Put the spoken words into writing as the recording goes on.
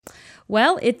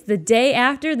Well, it's the day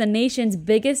after the nation's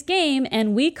biggest game,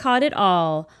 and we caught it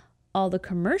all. All the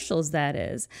commercials, that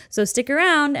is. So stick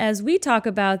around as we talk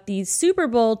about the Super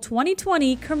Bowl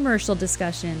 2020 commercial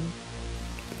discussion.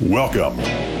 Welcome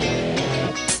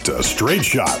to Straight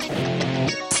Shot.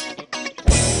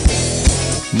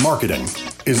 Marketing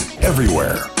is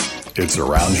everywhere. It's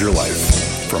around your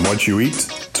life, from what you eat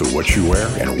to what you wear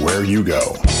and where you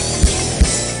go.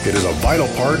 It is a vital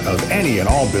part of any and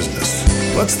all business.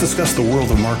 Let's discuss the world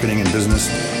of marketing and business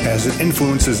as it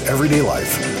influences everyday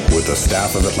life with the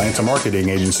staff of Atlanta marketing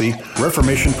agency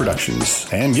Reformation Productions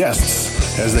and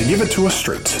guests as they give it to us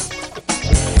straight.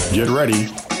 Get ready.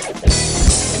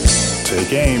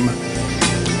 Take aim.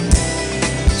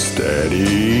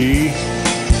 Steady.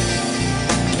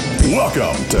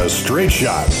 Welcome to Straight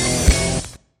Shot.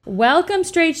 Welcome,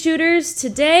 straight shooters.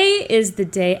 Today is the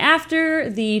day after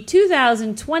the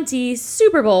 2020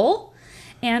 Super Bowl,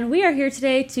 and we are here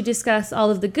today to discuss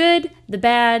all of the good, the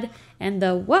bad, and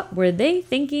the what were they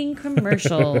thinking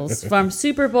commercials from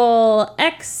Super Bowl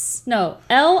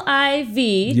LIV.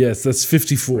 Yes, that's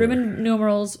 54. Roman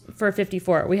numerals for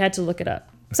 54. We had to look it up.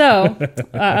 So,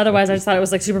 otherwise I just thought it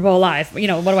was like Super Bowl Live. You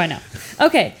know, what do I know?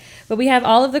 Okay, but we have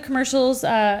all of the commercials.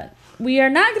 We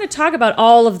are not going to talk about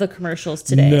all of the commercials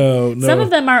today. No. Some of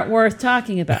them aren't worth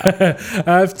talking about.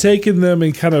 I've taken them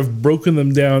and kind of broken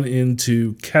them down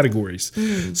into categories.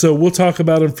 So we'll talk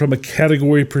about them from a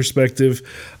category perspective.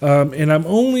 And I'm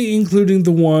only including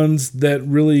the ones that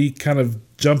really kind of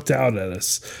jumped out at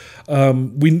us.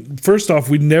 First off,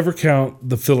 we never count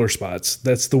the filler spots.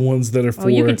 That's the ones that are for... Oh,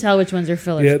 you can tell which ones are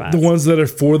filler spots. The ones that are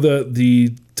for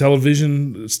the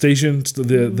television stations,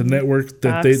 the network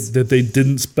that they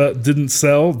didn't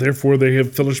sell, therefore they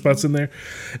have filler spots in there.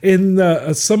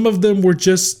 And some of them were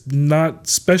just not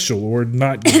special or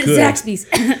not good. Zaxby's.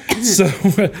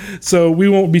 So we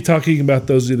won't be talking about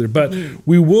those either. But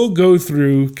we will go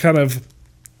through kind of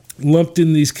lumped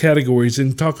in these categories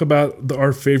and talk about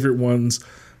our favorite ones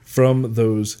from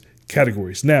those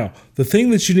categories. Now, the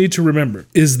thing that you need to remember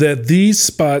is that these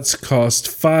spots cost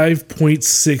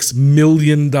 $5.6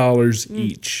 million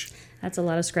each. That's a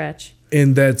lot of scratch.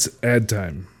 And that's ad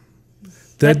time.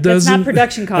 That's not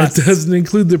production costs. That doesn't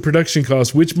include the production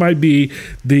costs, which might be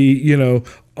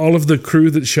all of the crew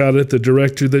that shot it, the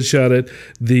director that shot it,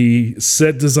 the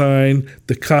set design,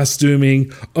 the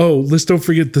costuming. Oh, let's don't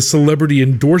forget the celebrity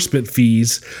endorsement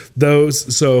fees.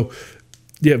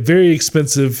 Yeah, very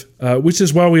expensive, which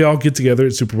is why we all get together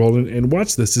at Super Bowl and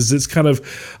watch this. It's kind of,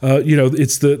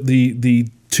 it's the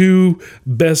two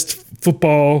best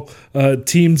football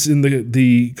teams in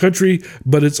the country,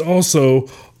 but it's also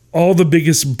all the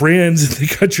biggest brands in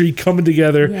the country coming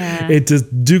together and to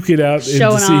duke it out and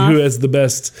to see who has the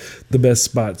best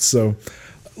spots. So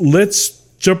let's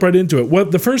jump right into it.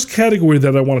 The first category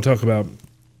that I want to talk about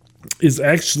is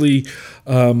actually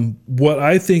what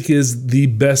I think is the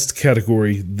best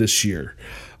category this year.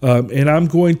 And I'm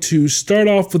going to start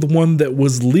off with one that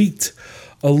was leaked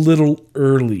a little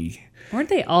early. Weren't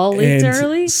they all leaked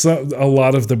early? A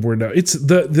lot of them were now. It's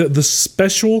the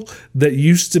special that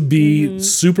used to be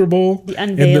Super Bowl the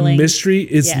unveiling. And the mystery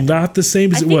is not the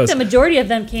same as it was. I think the majority of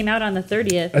them came out on the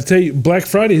 30th. I tell you, Black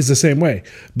Friday is the same way.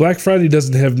 Black Friday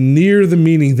doesn't have near the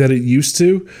meaning that it used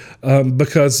to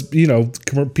because,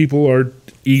 people are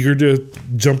eager to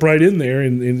jump right in there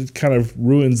and it kind of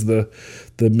ruins the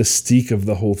mystique of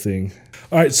the whole thing.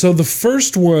 All right, so the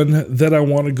first one that I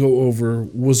want to go over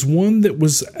was one that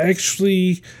was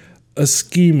actually a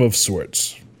scheme of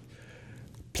sorts.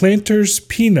 Planters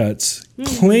Peanuts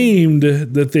claimed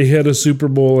that they had a Super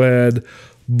Bowl ad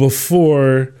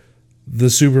before the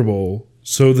Super Bowl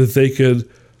so that they could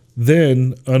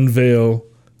then unveil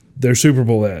their Super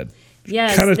Bowl ad.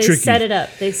 Yes, Kinda they tricky. set it up.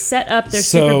 They set up their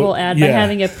Super Bowl ad by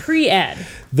having a pre-ad.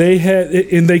 They had,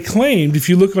 and they claimed, if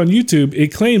you look on YouTube,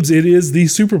 it claims it is the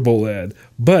Super Bowl ad,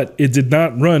 but it did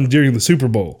not run during the Super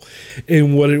Bowl.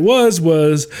 And what it was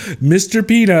Mr.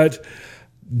 Peanut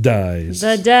dies.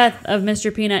 The death of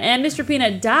Mr. Peanut. And Mr.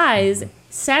 Peanut dies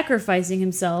sacrificing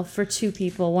himself for two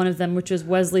people. One of them, which was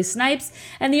Wesley Snipes,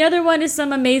 and the other one is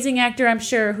some amazing actor, I'm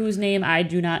sure, whose name I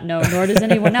do not know, nor does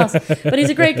anyone else. But he's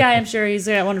a great guy, I'm sure. He's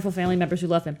got wonderful family members who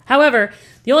love him. However,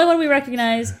 the only one we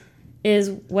recognize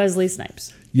is Wesley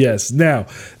Snipes. Yes. Now,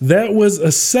 that was a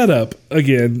setup,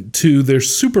 again, to their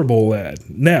Super Bowl ad.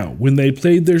 Now, when they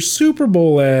played their Super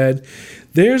Bowl ad,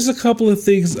 there's a couple of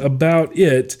things about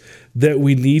it that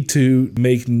we need to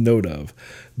make note of.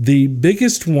 The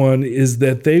biggest one is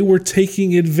that they were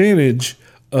taking advantage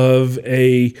of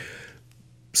a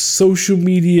social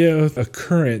media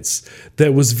occurrence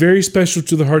that was very special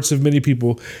to the hearts of many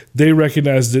people. They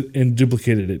recognized it and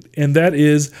duplicated it. And that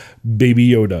is Baby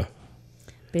Yoda.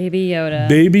 Baby Yoda.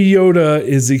 Baby Yoda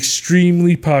is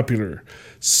extremely popular.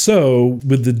 So,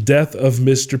 with the death of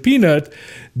Mr. Peanut,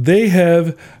 they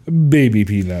have Baby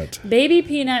Peanut. Baby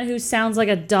Peanut, who sounds like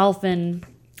a dolphin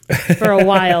for a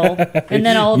while, and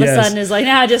then all of a sudden is like,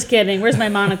 nah, just kidding. Where's my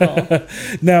monocle?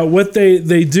 Now, what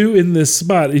they do in this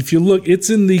spot, if you look, it's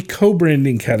in the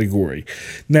co-branding category.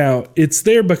 Now, it's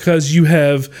there because you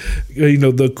have,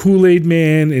 the Kool-Aid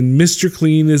Man and Mr.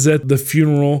 Clean is at the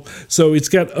funeral. So it's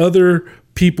got other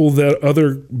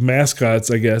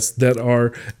mascots, I guess, that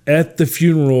are at the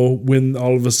funeral when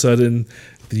all of a sudden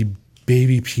the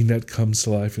Baby Peanut comes to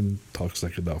life and talks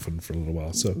like a dolphin for a little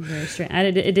while. So very strange.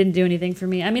 It didn't do anything for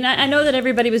me. I mean, I know that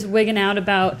everybody was wigging out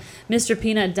about Mr.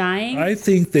 Peanut dying. I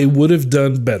think they would have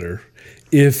done better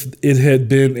if it had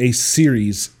been a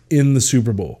series in the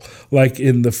Super Bowl. Like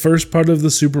in the first part of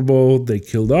the Super Bowl, they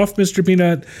killed off Mr.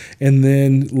 Peanut, and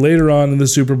then later on in the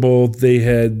Super Bowl, they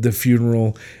had the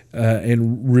funeral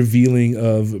and revealing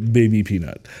of Baby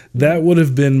Peanut. That would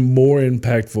have been more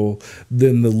impactful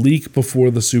than the leak before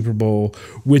the Super Bowl,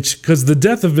 because the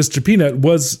death of Mr. Peanut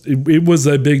was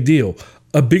a big deal,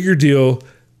 a bigger deal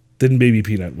than Baby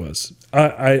Peanut was.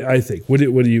 I think. What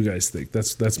do you guys think?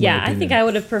 That's my opinion. I think I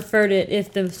would have preferred it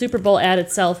if the Super Bowl ad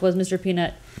itself was Mr.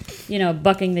 Peanut,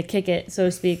 bucking the kick it, so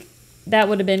to speak. That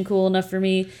would have been cool enough for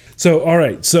me. So, all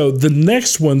right. So the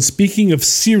next one, speaking of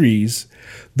series,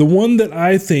 the one that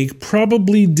I think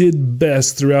probably did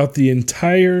best throughout the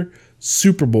entire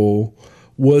Super Bowl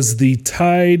was the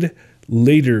Tide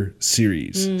Later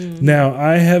series. Now,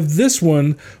 I have this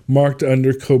one marked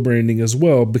under co-branding as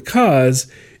well because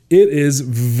it is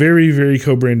very, very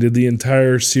co-branded. The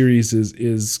entire series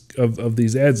is of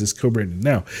these ads is co-branded.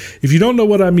 Now, if you don't know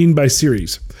what I mean by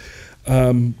series,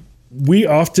 we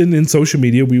often in social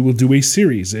media, we will do a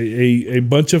series, a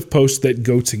bunch of posts that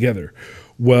go together.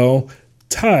 Well,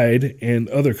 Tide and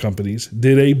other companies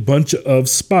did a bunch of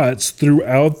spots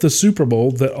throughout the Super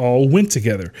Bowl that all went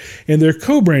together. And they're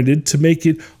co-branded to make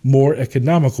it more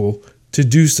economical to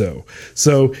do so.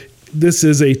 So this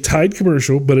is a Tide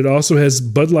commercial, but it also has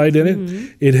Bud Light in it. Mm-hmm.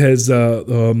 It has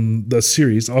the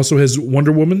series also has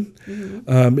Wonder Woman.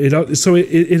 Mm-hmm.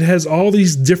 It has all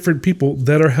these different people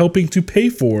that are helping to pay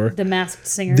for the Masked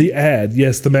Singer. The ad,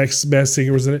 yes, the Masked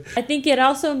Singer was in it. I think it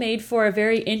also made for a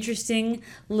very interesting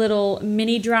little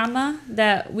mini drama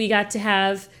that we got to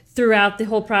have throughout the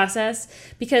whole process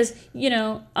because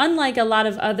unlike a lot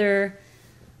of other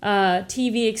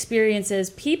TV experiences,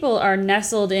 people are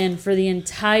nestled in for the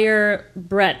entire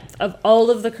breadth of all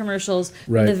of the commercials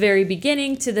from the very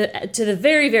beginning to the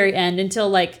very, very end until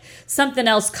like something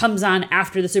else comes on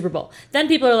after the Super Bowl. Then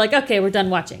people are like, okay, we're done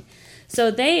watching.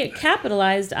 So they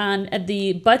capitalized on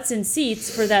the butts and seats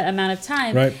for that amount of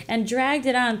time and dragged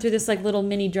it on through this like little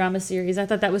mini drama series. I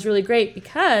thought that was really great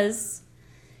because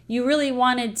you really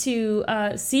wanted to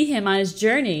see him on his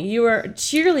journey. You were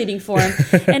cheerleading for him.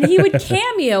 And he would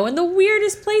cameo in the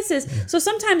weirdest places. So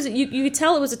sometimes you could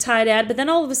tell it was a Tide ad, but then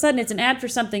all of a sudden it's an ad for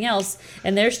something else.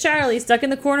 And there's Charlie stuck in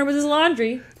the corner with his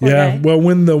laundry. Poor guy. Well,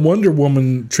 when the Wonder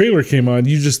Woman trailer came on,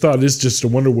 you just thought it's just a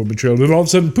Wonder Woman trailer. Then all of a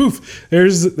sudden, poof,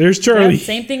 there's Charlie. Yeah,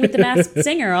 same thing with the Masked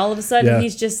Singer. All of a sudden,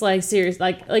 he's just like serious.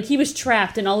 Like he was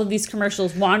trapped in all of these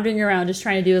commercials, wandering around just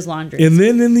trying to do his laundry. And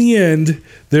then in the end,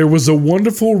 there was a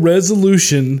wonderful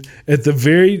resolution at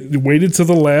waited till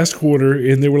the last quarter,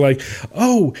 and they were like,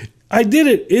 oh, I did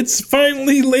it. It's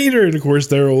finally later. And of course,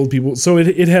 they're old people. So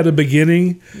it had a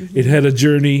beginning, it had a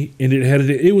journey, and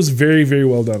it was very, very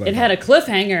well done. It had a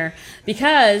cliffhanger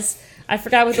because I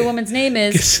forgot what the woman's name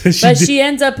is, but she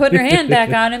ends up putting her hand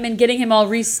back on him and getting him all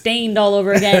re-stained all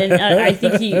over again. And I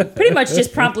think he pretty much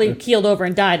just promptly keeled over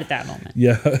and died at that moment.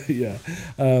 Yeah.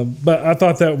 But I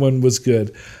thought that one was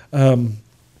good.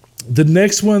 The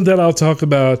next one that I'll talk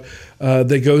about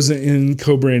that goes in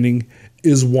co-branding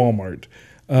is Walmart.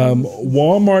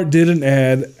 Walmart did an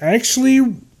ad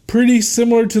actually pretty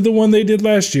similar to the one they did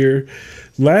last year.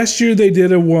 Last year they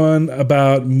did a one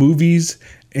about movies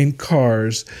and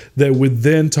cars that would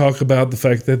then talk about the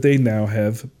fact that they now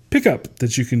have pickup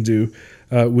that you can do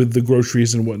with the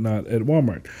groceries and whatnot at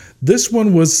Walmart. This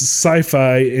one was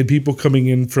sci-fi and people coming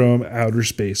in from outer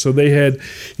space. So they had,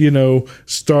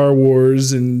 Star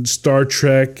Wars and Star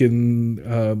Trek and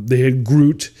they had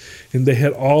Groot and they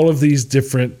had all of these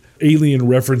different alien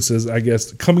references, I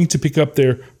guess, coming to pick up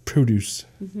their produce.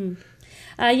 Mm-hmm.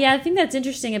 Yeah, I think that's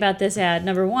interesting about this ad.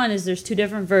 Number one is there's two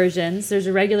different versions. There's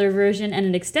a regular version and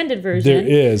an extended version.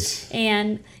 There is.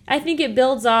 And I think it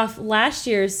builds off last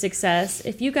year's success.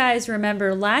 If you guys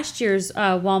remember, last year's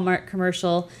Walmart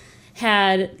commercial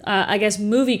had, I guess,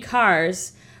 movie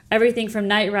cars, everything from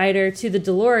Knight Rider to the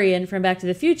DeLorean from Back to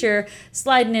the Future,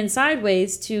 sliding in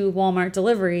sideways to Walmart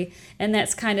delivery. And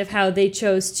that's kind of how they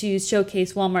chose to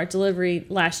showcase Walmart delivery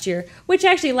last year, which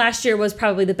actually last year was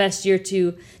probably the best year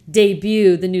to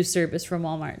debut the new service from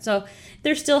Walmart. So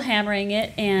they're still hammering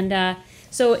it. And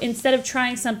so instead of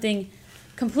trying something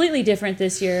completely different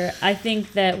this year, I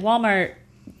think that Walmart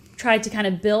tried to kind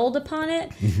of build upon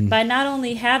it by not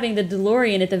only having the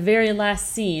DeLorean at the very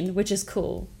last scene, which is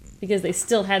cool, because they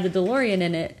still had the DeLorean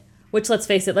in it, which, let's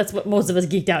face it, that's what most of us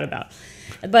geeked out about.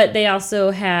 But they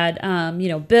also had,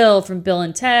 Bill from Bill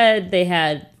and Ted. They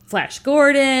had Flash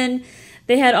Gordon.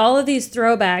 They had all of these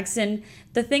throwbacks. And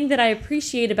the thing that I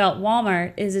appreciate about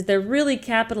Walmart is that they're really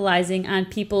capitalizing on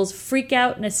people's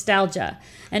freak-out nostalgia.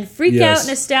 And freak-out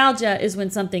nostalgia is when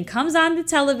something comes on the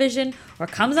television or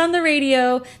comes on the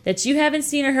radio that you haven't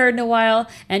seen or heard in a while,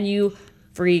 and you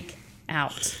freak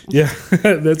out. Yeah,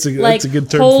 that's a good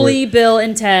term Holy for it. Bill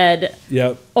and Ted.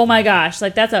 Yep. Oh my gosh,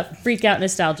 like that's a freak out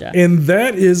nostalgia. And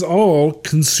that is all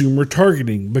consumer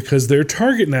targeting, because their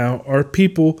target now are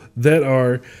people that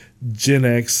are Gen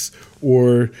X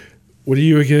or what are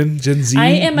you again? Gen Z? I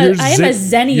am a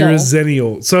Zennial. You're a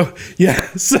Zennial. So, yeah.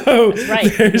 So that's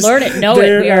right. Learn it, know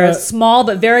it. We are a small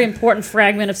but very important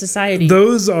fragment of society.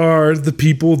 Those are the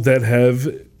people that have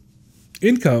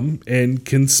income and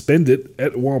can spend it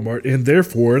at Walmart, and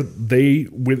therefore they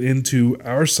went into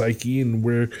our psyche and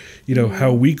where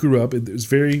how we grew up. It was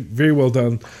very, very well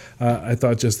done. I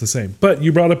thought just the same. But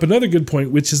you brought up another good point,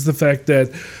 which is the fact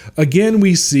that again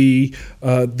we see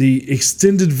the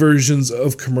extended versions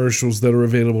of commercials that are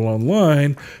available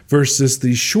online versus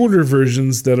the shorter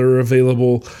versions that are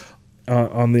available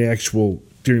on the actual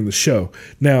during the show.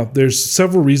 Now there's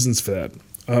several reasons for that.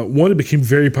 One, it became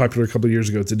very popular a couple of years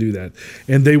ago to do that.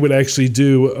 And they would actually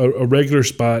do a regular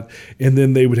spot, and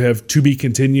then they would have to be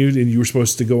continued, and you were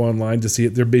supposed to go online to see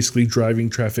it. They're basically driving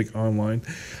traffic online.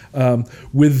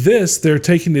 With this, they're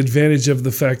taking advantage of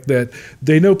the fact that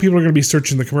they know people are going to be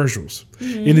searching the commercials.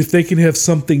 Mm-hmm. And if they can have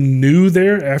something new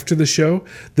there after the show,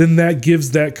 then that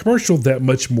gives that commercial that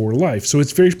much more life. So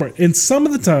it's very smart. And some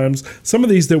of the times, some of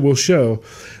these that we'll show,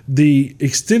 the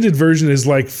extended version is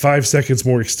like 5 seconds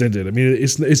more extended. I mean,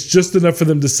 it's just enough for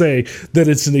them to say that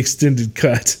it's an extended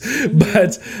cut. Mm-hmm.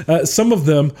 But some of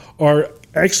them are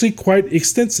actually quite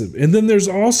extensive. And then there's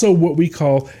also what we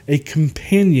call a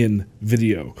companion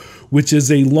video, which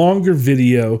is a longer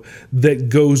video that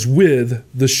goes with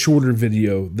the shorter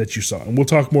video that you saw. And we'll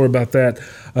talk more about that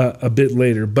a bit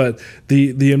later. But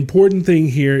the important thing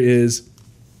here is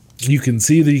you can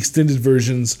see the extended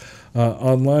versions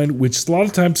online, which a lot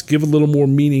of times give a little more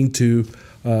meaning to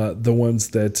the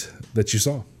ones that you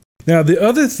saw. Now, the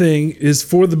other thing is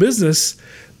for the business,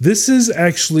 this is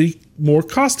actually more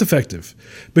cost effective,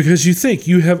 because you think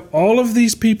you have all of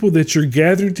these people that you're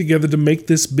gathering together to make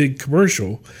this big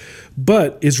commercial,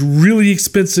 but it's really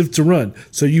expensive to run.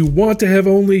 So you want to have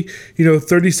only,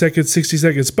 30 second, 60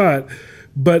 second spot,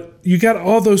 but you got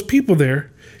all those people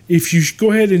there. If you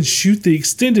go ahead and shoot the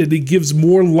extended, it gives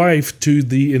more life to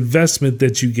the investment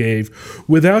that you gave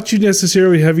without you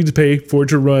necessarily having to pay for it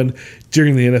to run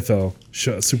during the NFL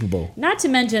Super Bowl. Not to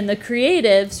mention the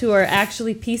creatives who are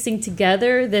actually piecing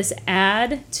together this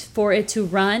ad for it to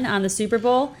run on the Super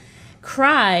Bowl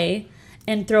cry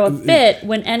and throw a fit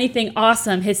when anything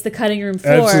awesome hits the cutting room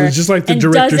floor. Absolutely, just like the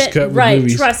director's cut with right,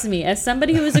 movies. Trust me, as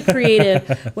somebody who is a creative,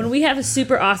 when we have a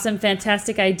super awesome,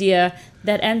 fantastic idea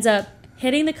that ends up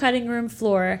hitting the cutting room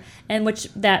floor, and which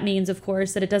that means, of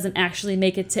course, that it doesn't actually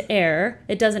make it to air.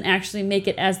 It doesn't actually make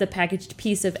it as the packaged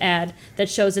piece of ad that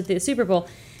shows at the Super Bowl.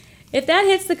 If that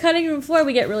hits the cutting room floor,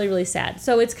 we get really, really sad.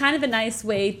 So it's kind of a nice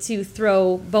way to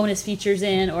throw bonus features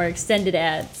in or extended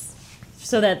ads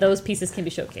so that those pieces can be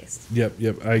showcased.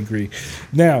 Yep, I agree.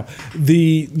 Now,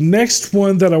 the next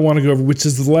one that I want to go over, which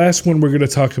is the last one we're going to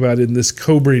talk about in this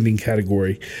co-branding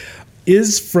category,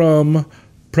 is from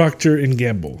Procter &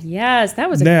 Gamble. Yes, that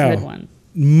was a good one.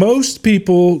 Most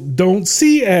people don't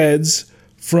see ads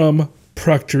from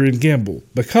Procter & Gamble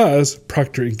because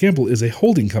Procter & Gamble is a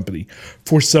holding company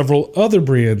for several other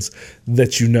brands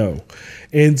that you know.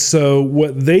 And so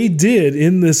what they did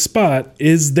in this spot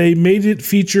is they made it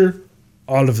feature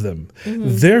all of them.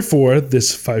 Therefore,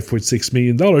 this $5.6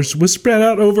 million was spread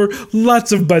out over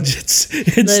lots of budgets.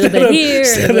 A little bit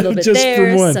here, a little bit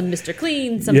there, some Mr.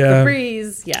 Clean, some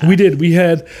Febreze. Yeah. We did. We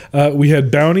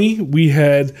had Bounty, we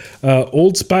had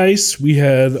Old Spice, we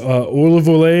had Olive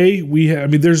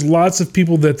Olay. There's lots of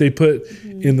people that they put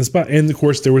in the spot. And of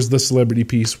course, there was the celebrity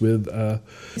piece with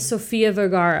Sofia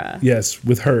Vergara. Yes,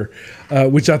 with her,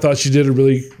 which I thought she did a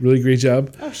really, really great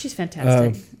job. Oh, she's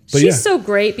fantastic. She's so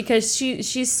great because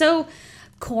she's so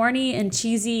corny and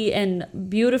cheesy and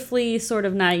beautifully sort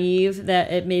of naive that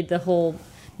it made the whole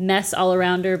mess all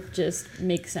around her just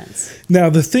make sense. Now,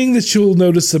 the thing that you'll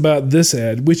notice about this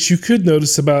ad, which you could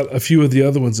notice about a few of the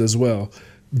other ones as well,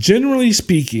 generally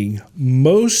speaking,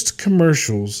 most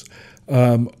commercials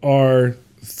are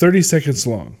 30 seconds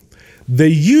long. They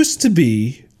used to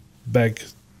be, back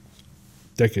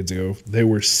decades ago, they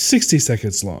were 60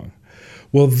 seconds long.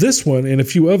 Well, this one and a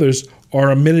few others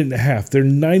are a minute and a half. They're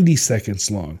 90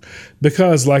 seconds long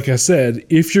because, like I said,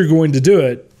 if you're going to do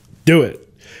it, do it.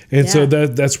 And so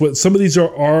that's what some of these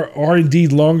are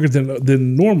indeed longer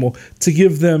than normal to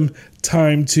give them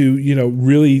time to,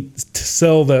 really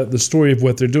sell the story of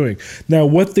what they're doing. Now,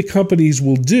 what the companies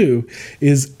will do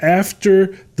is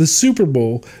after the Super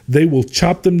Bowl, they will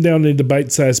chop them down into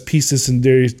bite-sized pieces in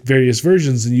various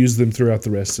versions and use them throughout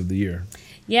the rest of the year.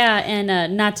 Yeah,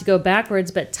 and not to go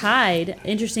backwards, but Tide,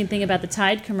 interesting thing about the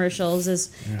Tide commercials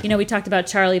is, we talked about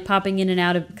Charlie popping in and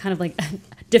out of kind of like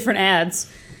different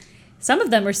ads. Some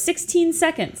of them were 16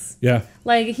 seconds. Yeah.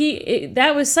 Like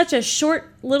that was such a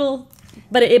short little,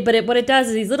 but what it does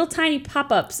is these little tiny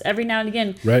pop-ups every now and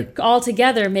again, right, all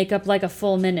together make up like a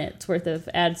full minute's worth of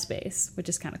ad space, which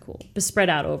is kind of cool, but spread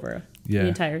out over the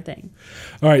entire thing.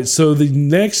 All right, so the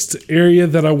next area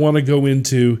that I want to go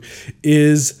into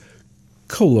is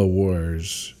Cola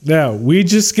Wars. Now, we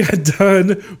just got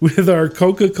done with our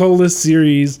Coca-Cola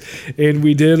series, and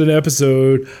we did an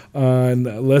episode on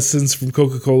lessons from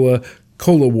Coca-Cola,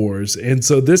 Cola Wars. And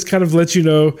so this kind of lets you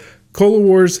know Cola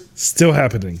Wars still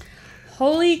happening.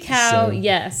 Holy cow,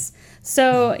 yes.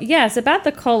 So, yes, about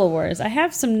the Cola Wars. I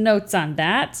have some notes on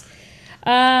that.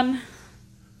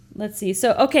 Let's see.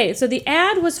 So the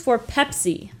ad was for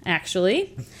Pepsi,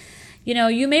 actually.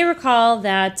 You may recall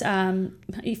that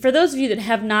for those of you that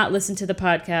have not listened to the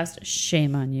podcast,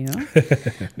 shame on you.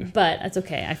 But that's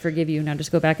okay. I forgive you. Now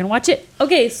just go back and watch it.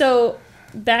 Okay, so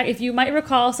if you might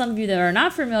recall, some of you that are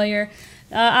not familiar,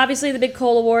 obviously the big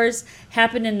Cola Wars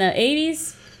happened in the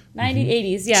 80s.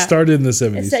 80s, yeah. Started in the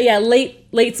 70s.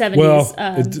 Late 70s. Well,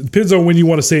 it depends on when you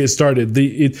want to say it started.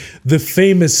 The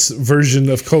famous version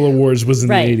of Cola Wars was in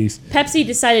the 80s. Pepsi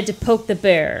decided to poke the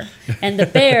bear, and the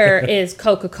bear is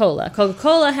Coca-Cola.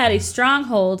 Coca-Cola had a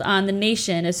stronghold on the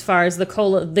nation as far as the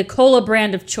cola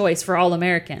brand of choice for all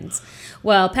Americans.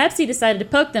 Well, Pepsi decided to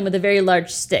poke them with a very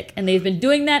large stick, and they've been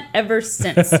doing that ever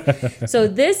since. So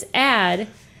this ad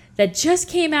that just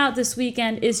came out this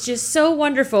weekend is just so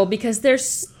wonderful because they're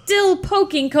still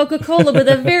poking Coca-Cola with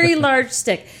a very large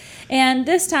stick. And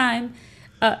this time,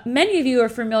 many of you are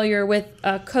familiar with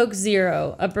Coke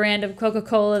Zero, a brand of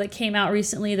Coca-Cola that came out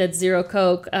recently that's zero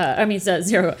Coke. It's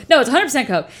 100%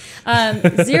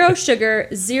 Coke. Zero sugar,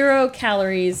 0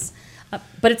 calories,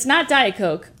 but it's not Diet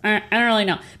Coke. I don't really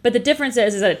know. But the difference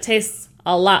is that it tastes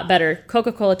a lot better.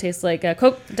 Coca-Cola tastes like Diet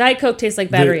Coke tastes like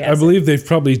battery acid. I believe they've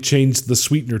probably changed the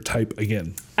sweetener type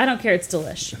again. I don't care. It's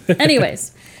delish.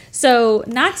 Anyways, so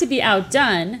not to be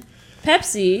outdone,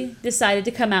 Pepsi decided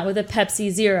to come out with a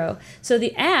Pepsi Zero. So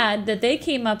the ad that they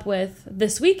came up with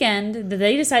this weekend that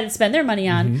they decided to spend their money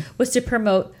on was to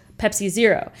promote Pepsi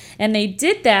Zero. And they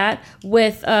did that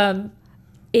with a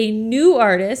new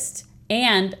artist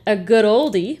and a good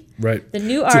oldie. Right. The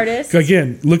new artist.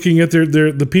 Again, looking at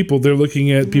the people, they're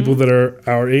looking at people that are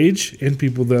our age and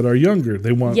people that are younger.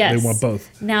 They want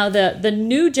both. Now the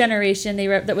new generation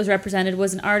that was represented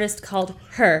was an artist called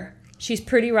Her. She's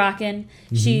pretty rockin'.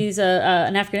 She's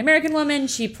an African American woman.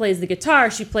 She plays the guitar.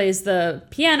 She plays the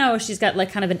piano. She's got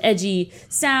like kind of an edgy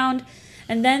sound.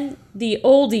 And then the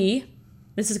oldie.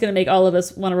 This is going to make all of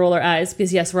us want to roll our eyes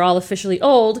because, yes, we're all officially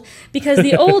old, because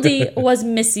the oldie was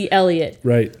Missy Elliott.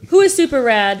 Right. Who is super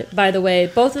rad, by the way.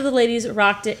 Both of the ladies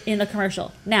rocked it in the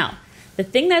commercial. Now, the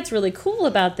thing that's really cool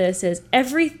about this is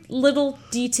every little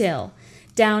detail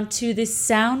down to the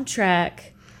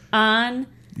soundtrack on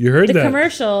the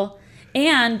commercial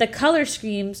and the color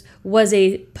schemes was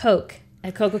a poke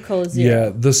at Coca-Cola Zero.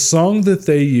 Yeah, the song that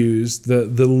they used, the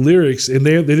lyrics, and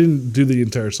they didn't do the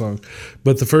entire song,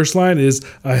 but the first line is,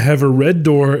 "I have a red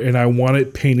door and I want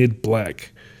it painted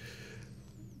black."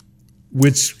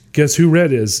 which guess who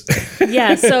Red is?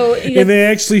 Yeah, so and they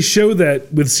actually show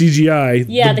that with CGI.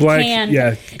 Yeah, the can.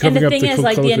 Yeah, and the up thing the is,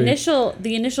 like Coca-Cola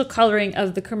the initial coloring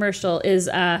of the commercial is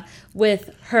with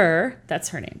her. That's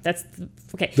her name. That's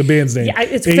okay. The band's name. Yeah,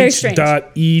 it's very strange.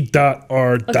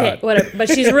 H.E.R. Okay, whatever. But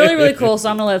she's really, really cool, so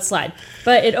I'm gonna let it slide.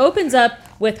 But it opens up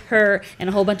with her and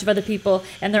a whole bunch of other people,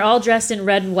 and they're all dressed in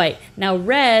red and white. Now,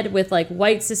 red with like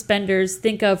white suspenders.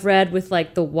 Think of red with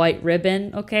like the white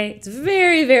ribbon. Okay, it's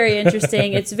very, very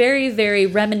interesting. It's very, very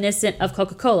reminiscent of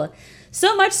Coca-Cola.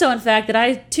 So much so, in fact, that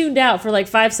I tuned out for like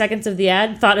 5 seconds of the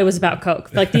ad, thought it was about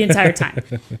Coke, like the entire time.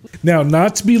 Now,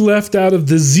 not to be left out of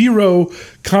the zero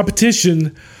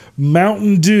competition,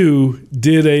 Mountain Dew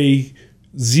did a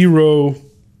zero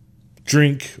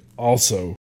drink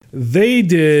also. They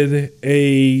did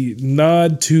a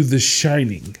nod to The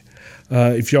Shining.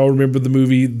 If y'all remember the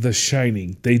movie The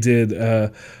Shining, they did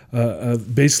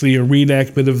basically a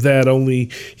reenactment of that,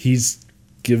 only he's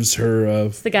gives her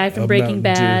it's the guy from Breaking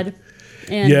Bad.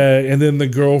 And then the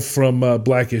girl from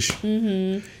Blackish.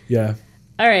 Mm-hmm. Yeah.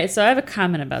 All right, so I have a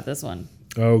comment about this one.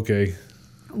 Okay.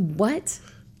 What?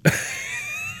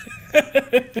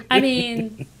 I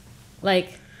mean, like,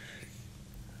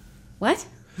 what?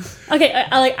 Okay,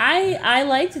 I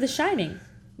liked The Shining.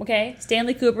 Okay,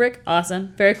 Stanley Kubrick,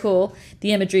 awesome, very cool.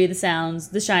 The imagery, the sounds,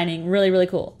 The Shining, really, really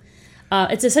cool.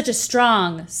 It's such a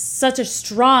strong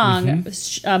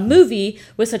movie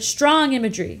with such strong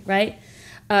imagery, right?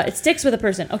 It sticks with a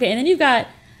person. Okay, and then you've got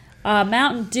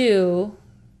Mountain Dew,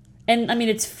 and I mean,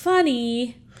 it's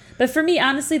funny, but for me,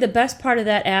 honestly, the best part of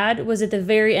that ad was at the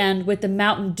very end with the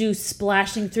Mountain Dew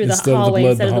splashing through the hallway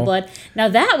instead of the blood. Now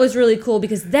that was really cool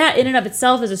because that in and of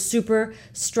itself is a super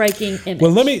striking image.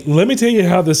 Well, let me tell you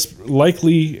how this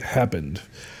likely happened.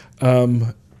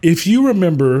 If you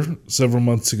remember several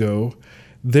months ago,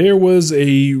 there was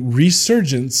a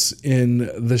resurgence in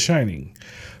The Shining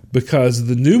because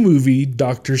the new movie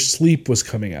Dr. Sleep was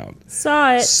coming out.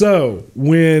 Saw it. So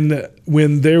when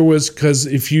there was, because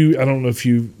I don't know if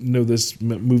you know this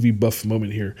movie buff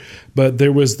moment here, but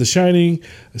there was The Shining.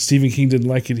 Stephen King didn't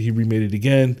like it. He remade it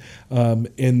again.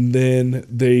 And then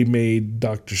they made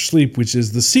Dr. Sleep, which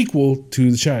is the sequel to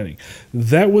The Shining.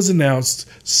 That was announced.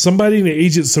 Somebody in the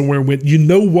agent somewhere went, you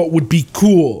know what would be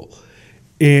cool?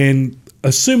 And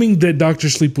assuming that Dr.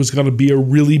 Sleep was going to be a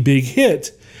really big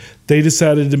hit, they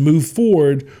decided to move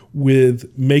forward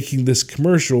with making this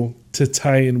commercial to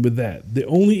tie in with that. The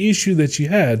only issue that you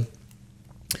had,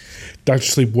 Dr.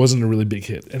 Sleep wasn't a really big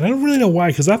hit. And I don't really know why,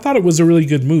 because I thought it was a really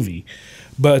good movie.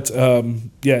 But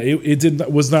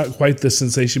it was not quite the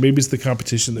sensation. Maybe it's the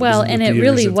competition that was in the and it theaters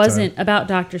really at the wasn't time. about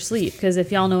Dr. Sleep, because if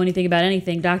y'all know anything about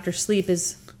anything, Dr. Sleep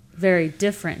is very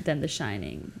different than The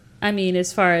Shining. I mean,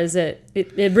 as far as it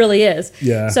really is.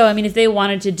 Yeah. So, I mean, if they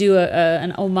wanted to do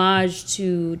an homage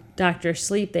to Dr.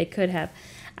 Sleep, they could have.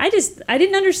 I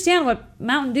didn't understand what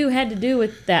Mountain Dew had to do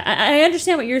with that. I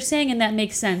understand what you're saying, and that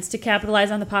makes sense, to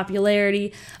capitalize on the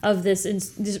popularity of this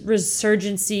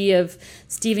resurgency of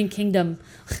Stephen Kingdom.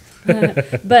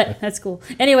 But that's cool.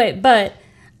 Anyway, but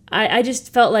I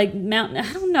just felt like Mountain,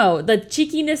 I don't know, the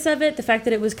cheekiness of it, the fact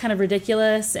that it was kind of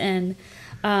ridiculous, and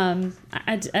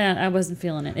I wasn't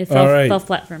feeling it. It fell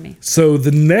flat for me. So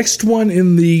the next one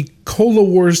in the Cola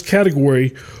Wars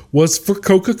category was for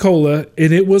Coca-Cola,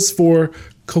 and it was for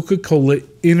Coca-Cola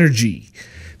Energy.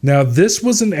 Now, this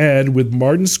was an ad with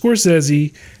Martin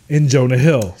Scorsese and Jonah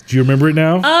Hill. Do you remember it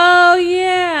now? Oh,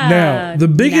 yeah. Now, the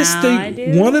biggest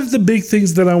thing, one of the big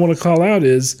things that I want to call out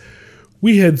is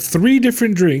we had 3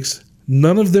 different drinks.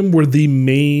 None of them were the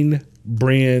main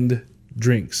brand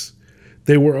drinks.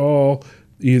 They were all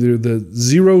either the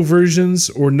zero versions,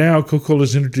 or now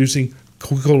Coca-Cola's introducing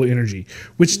Coca-Cola Energy,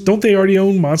 which don't they already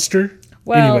own Monster?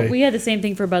 Well, anyway. We had the same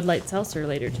thing for Bud Light Seltzer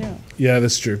later too. Yeah,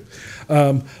 that's true.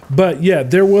 But yeah,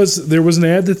 there was an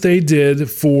ad that they did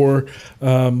for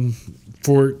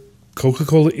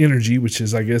Coca-Cola Energy, which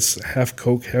is, I guess, half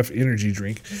Coke, half energy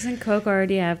drink. Doesn't Coke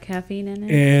already have caffeine in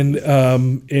it? And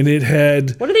it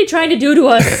had... What are they trying to do to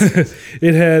us?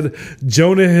 It had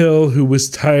Jonah Hill, who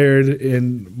was tired,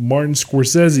 and Martin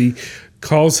Scorsese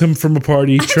calls him from a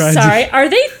party. Are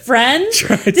they friends?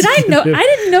 Did I know? I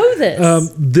didn't know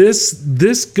this.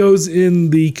 This goes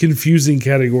in the confusing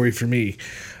category for me.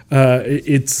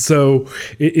 It's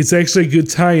actually a good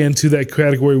tie-in to that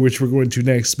category, which we're going to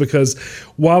next, because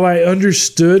while I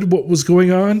understood what was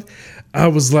going on, I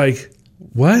was like,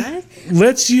 what?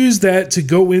 Let's use that to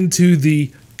go into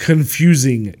the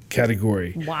confusing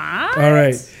category. What? All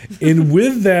right. And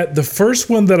with that, the first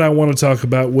one that I want to talk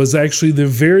about was actually the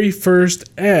very first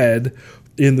ad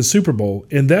in the Super Bowl,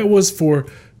 and that was for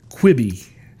Quibi.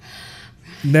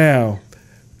 Now,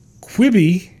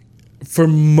 Quibi for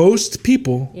most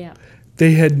people, Yeah.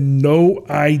 they had no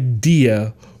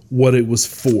idea what it was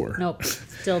for. Nope.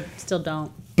 Still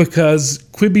don't. Because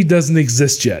Quibi doesn't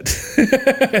exist yet.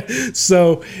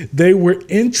 So they were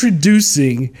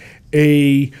introducing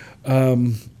a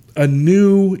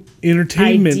new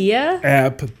entertainment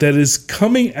app that is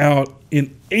coming out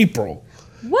in April.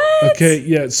 What? Okay,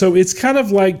 yeah. So it's kind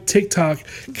of like TikTok,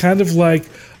 kind of like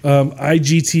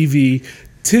IGTV.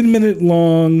 10-minute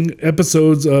long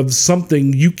episodes of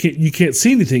something you can't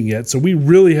see anything yet, so we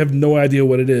really have no idea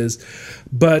what it is.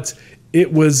 But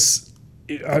it was,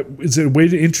 is it a way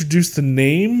to introduce the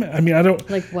name? I mean, I don't.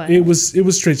 Like what? It was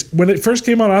strange when it first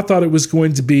came out. I thought it was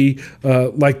going to be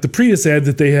like the Prius ad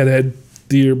that they had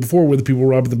the year before, where the people were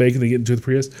robbing the bank and they get into the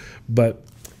Prius. But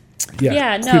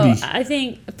yeah, no. Quibi. I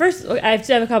think first I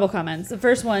have a couple comments. The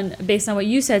first one, based on what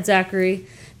you said, Zachary,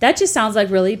 that just sounds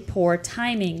like really poor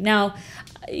timing. Now,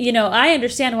 I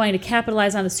understand wanting to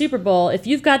capitalize on the Super Bowl. If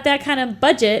you've got that kind of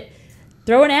budget,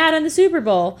 throw an ad on the Super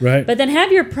Bowl. Right. But then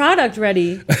have your product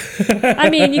ready. I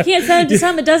mean, you can't sell it to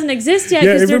something that doesn't exist yet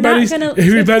because they're not going to...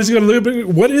 Everybody's going to look at it.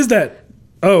 What is that?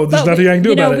 Oh, there's nothing I can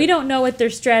do about it. We don't know what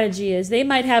their strategy is. They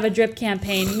might have a drip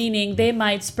campaign, meaning they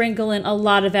might sprinkle in a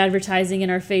lot of advertising in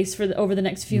our face over the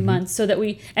next few months so that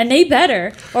and they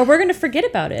better, or we're going to forget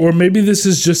about it. Or maybe this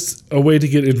is just a way to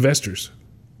get investors.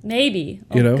 Maybe.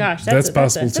 Oh, gosh. That's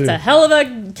possible too. That's a hell of a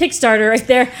Kickstarter right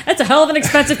there. That's a hell of an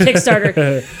expensive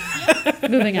Kickstarter.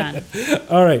 Moving on.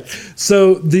 All right.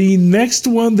 So the next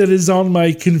one that is on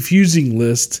my confusing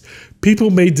list,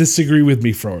 people may disagree with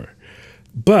me for.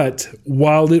 But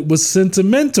while it was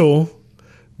sentimental,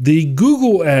 the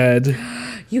Google ad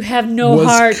you have no was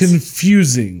heart.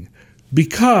 confusing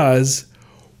because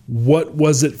what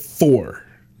was it for?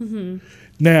 Mm-hmm.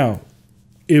 Now,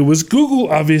 it was Google,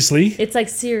 obviously. It's like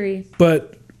Siri.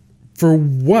 But for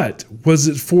what? Was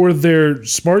it for their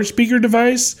smart speaker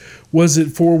device? Was it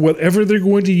for whatever they're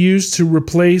going to use to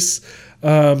replace,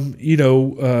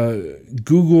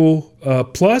 Google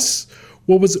Plus?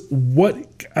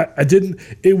 I didn't.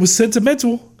 It was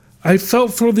sentimental. I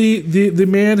felt for the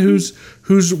man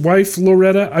whose wife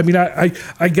Loretta. I mean,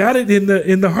 I got it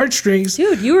in the heartstrings.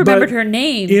 Dude, you remembered her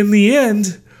name. In the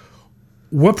end,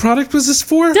 what product was this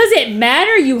for? Does it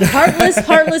matter, you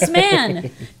heartless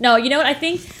man? No, you know what? I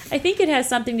think it has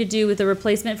something to do with the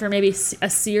replacement for maybe a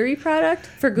Siri product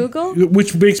for Google.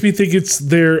 Which makes me think it's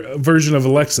their version of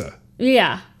Alexa.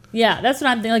 Yeah, that's what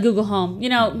I'm thinking, like Google Home.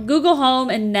 Google Home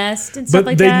and Nest and stuff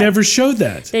like that. But they never showed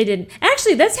that. They didn't.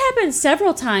 Actually, that's happened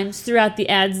several times throughout the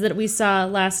ads that we saw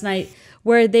last night,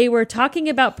 where they were talking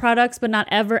about products but not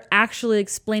ever actually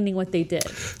explaining what they did.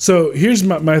 So here's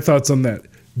my thoughts on that.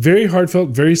 Very heartfelt,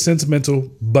 very sentimental,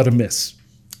 but a miss.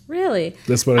 Really?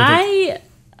 That's what I think.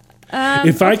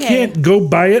 If I okay. can't go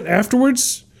buy it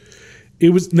afterwards,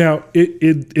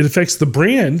 it affects the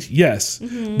brand, yes,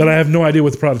 but I have no idea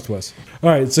what the product was. All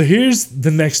right, so here's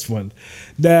the next one.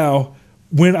 Now,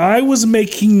 when I was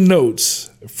making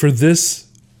notes for this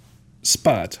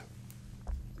spot,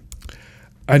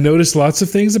 I noticed lots of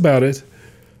things about it,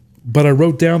 but I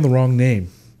wrote down the wrong name.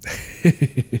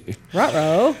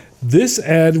 Ruh-roh. This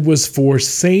ad was for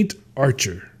Saint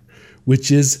Archer,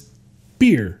 which is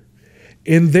beer.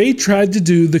 And they tried to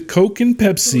do the Coke and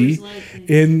Pepsi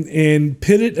and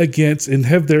pit it against and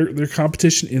have their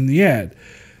competition in the ad.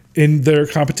 And their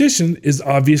competition is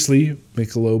obviously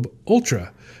Michelob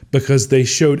Ultra because they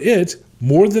showed it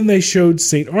more than they showed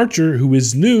Saint Archer, who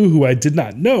is new, who I did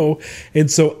not know. And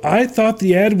so I thought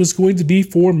the ad was going to be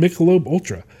for Michelob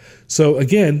Ultra. So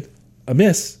again, a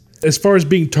miss. As far as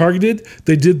being targeted,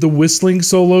 they did the whistling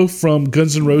solo from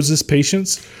Guns N' Roses'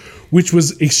 Patience, which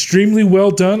was extremely well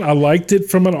done. I liked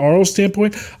it from an oral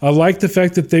standpoint. I liked the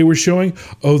fact that they were showing,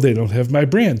 they don't have my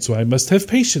brand, so I must have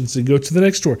patience and go to the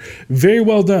next store. Very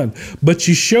well done. But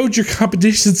you showed your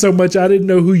competition so much, I didn't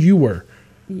know who you were.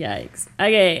 Yikes.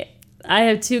 Okay, I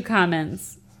have two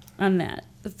comments on that.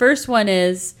 The first one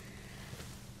is,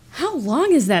 how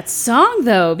long is that song,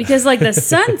 though? Because, the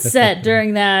sunset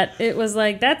during that, it was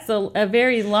that's a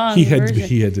very long version.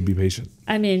 He had to be patient.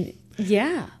 I mean,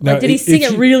 yeah. Now, did he sing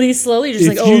it really slowly?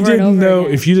 Just over and over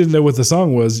again? If you didn't know what the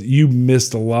song was, you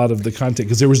missed a lot of the content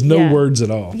because there was no words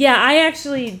at all. Yeah, I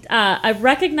actually, I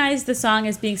recognized the song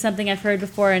as being something I've heard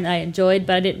before and I enjoyed,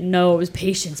 but I didn't know it was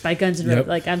Patience by Guns N' Roses.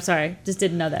 Yep. I'm sorry. Just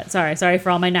didn't know that. Sorry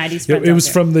for all my 90s friends. It was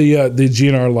from the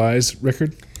GNR Lies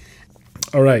record.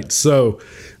 All right, so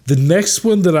the next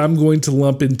one that I'm going to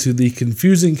lump into the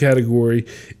confusing category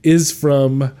is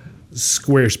from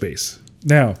Squarespace.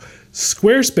 Now,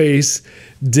 Squarespace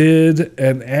did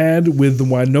an ad with the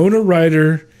Winona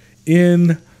Ryder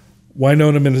in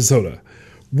Winona, Minnesota,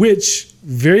 which,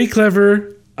 very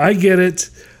clever. I get it.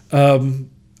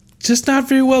 Just not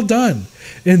very well done.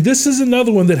 And this is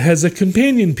another one that has a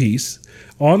companion piece.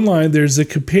 Online, there's a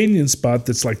companion spot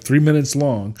that's like 3 minutes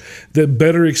long that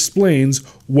better explains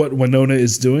what Winona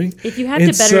is doing. If you have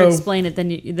to better explain it,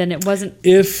 then it wasn't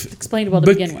explained well to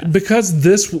begin with. Because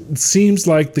this seems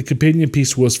like the companion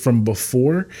piece was from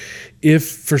before. If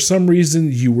for some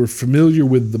reason you were familiar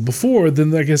with the before,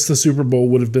 then I guess the Super Bowl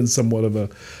would have been somewhat of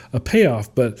a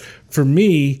payoff. But for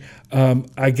me,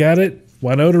 I got it.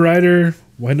 Winona Ryder,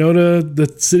 Winona, the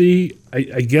city,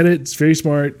 I get it. It's very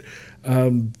smart.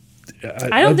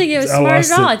 I don't think it was smart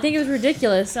at all. I think it was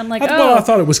ridiculous. I'm like, I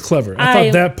thought it was clever. I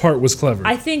thought that part was clever.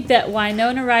 I think that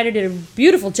Winona Ryder did a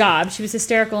beautiful job. She was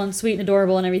hysterical and sweet and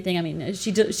adorable and everything. I mean,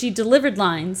 she delivered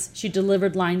lines. She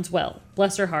delivered lines well.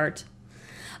 Bless her heart.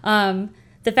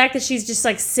 The fact that she's just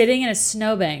like sitting in a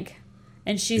snowbank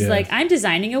and she's like, I'm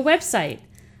designing a website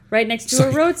right next to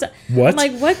a roadside. What? I'm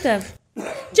like, what the?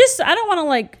 I don't want to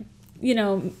like,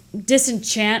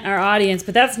 disenchant our audience,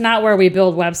 but that's not where we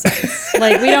build websites.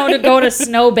 Like, we don't go to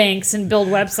snowbanks and build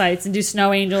websites and do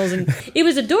snow angels. And it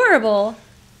was adorable,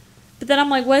 but then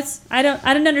I'm like, I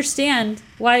didn't understand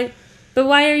why. But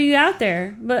why are you out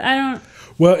there? But I don't.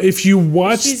 Well, if you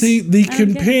watch the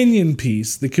companion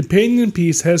piece, the companion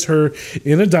piece has her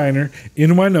in a diner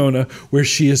in Winona where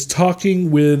she is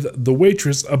talking with the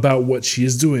waitress about what she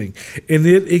is doing. And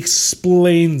it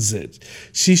explains it.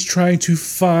 She's trying to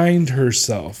find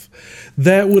herself.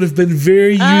 That would have been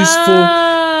very useful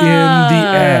in the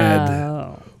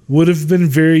ad. Would have been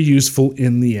very useful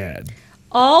in the ad.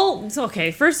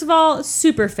 Okay, first of all,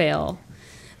 super fail.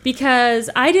 Because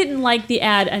I didn't like the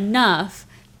ad enough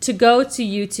to go to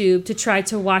YouTube to try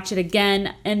to watch it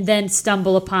again and then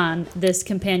stumble upon this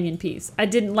companion piece. I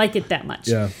didn't like it that much.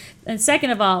 Yeah. And second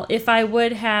of all, if I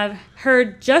would have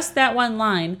heard just that one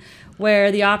line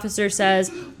where the officer says,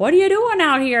 "What are you doing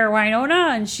out here, Winona?"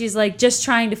 And she's like, "Just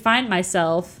trying to find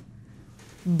myself."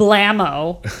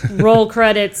 Blammo. Roll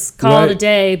credits, call it a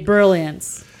day,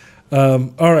 brilliance.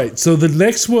 All right, so the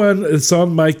next one that's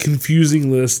on my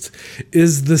confusing list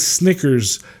is the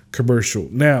Snickers commercial.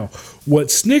 Now,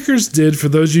 what Snickers did, for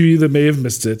those of you that may have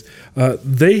missed it,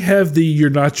 they have the "you're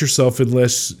not yourself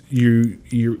unless you're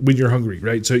when you're hungry,"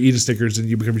 right? So eat a Snickers and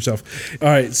you become yourself. All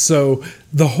right, so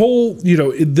the whole,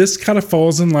 this kind of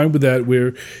falls in line with that,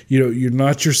 where you're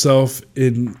not yourself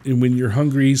in when you're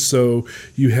hungry, so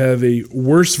you have a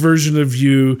worse version of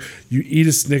you. You eat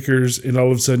a Snickers, and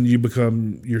all of a sudden you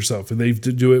become yourself. And they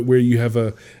do it where you have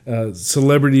a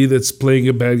celebrity that's playing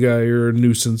a bad guy or a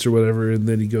nuisance or whatever, and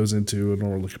then he goes into a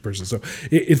normal looking person. So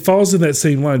it falls in that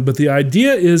same line. But the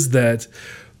idea is that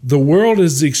the world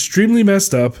is extremely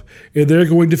messed up, and they're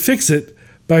going to fix it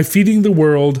by feeding the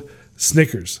world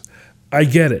Snickers. I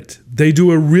get it. They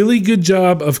do a really good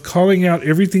job of calling out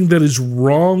everything that is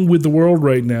wrong with the world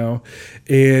right now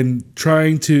and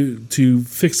trying to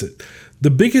fix it. The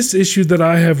biggest issue that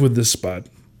I have with this spot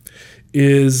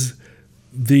is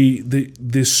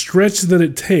the stretch that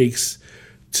it takes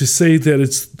to say that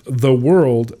it's the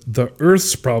world, the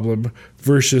Earth's problem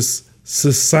versus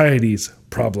society's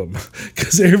problem.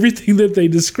 Because everything that they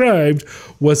described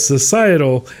was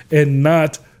societal and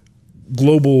not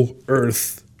global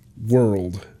Earth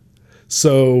world.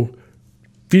 So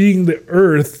feeding the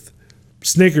Earth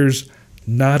Snickers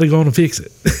not going to fix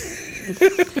it.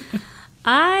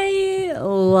 I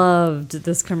loved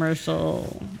this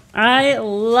commercial. I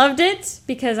loved it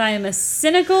because I am a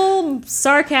cynical,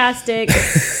 sarcastic,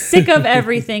 sick of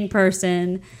everything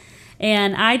person.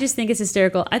 And I just think it's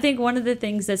hysterical. I think one of the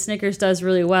things that Snickers does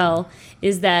really well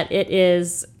is that it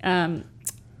is,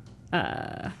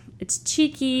 it's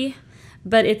cheeky,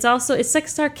 but it's like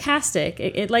sarcastic.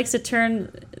 It likes to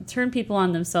turn people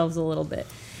on themselves a little bit.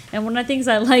 And one of the things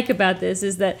I like about this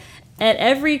is that at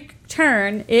every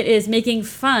turn, it is making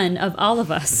fun of all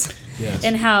of us. Yes.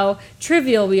 And how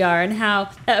trivial we are, and how,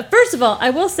 first of all, I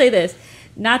will say this,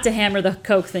 not to hammer the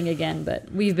Coke thing again,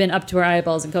 but we've been up to our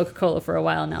eyeballs in Coca-Cola for a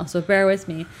while now, so bear with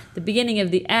me. The beginning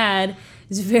of the ad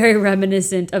is very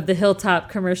reminiscent of the Hilltop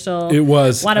commercial. It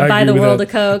was. Want to buy the world a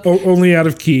Coke? Only out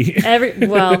of key.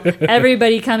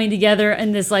 Everybody coming together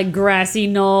in this like grassy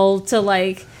knoll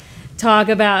to talk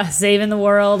about saving the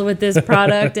world with this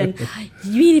product. And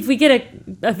you mean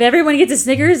if everyone gets a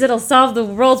Snickers, it'll solve the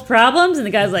world's problems? And the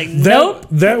guy's like, nope.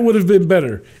 That would have been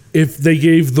better if they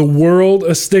gave the world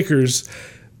a Snickers,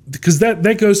 because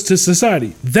that goes to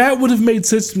society. That would have made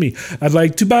sense to me. I'd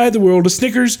like to buy the world a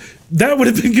Snickers. That would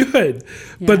have been good.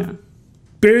 Yeah. But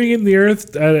burying it in the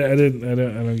earth, I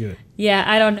don't get it. Yeah,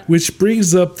 I don't know. Which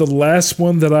brings up the last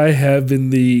one that I have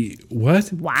in the what?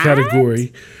 What?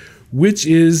 Category, which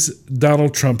is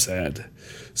Donald Trump's ad.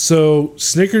 So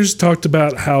Snickers talked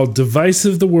about how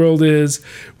divisive the world is,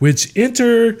 which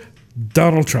enter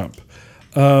Donald Trump.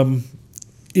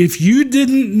 If you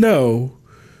didn't know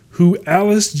who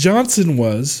Alice Johnson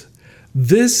was,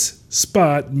 this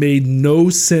spot made no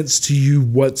sense to you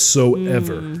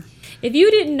whatsoever. If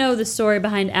you didn't know the story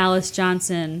behind Alice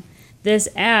Johnson, this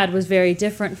ad was very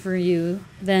different for you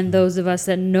than those of us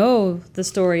that know the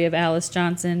story of Alice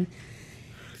Johnson.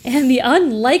 And the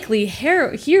unlikely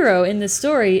hero in this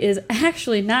story is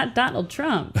actually not Donald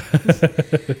Trump.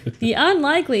 The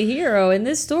unlikely hero in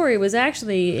this story was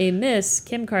actually a Miss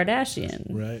Kim Kardashian.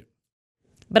 Right.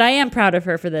 But I am proud of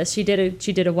her for this. She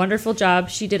did a wonderful job.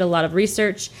 She did a lot of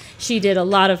research. She did a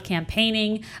lot of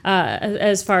campaigning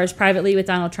as far as privately with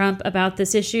Donald Trump about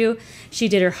this issue. She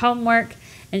did her homework,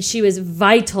 and she was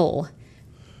vital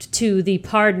to the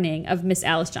pardoning of Miss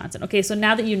Alice Johnson. Okay, so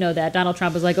now that you know that, Donald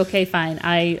Trump was like, okay, fine.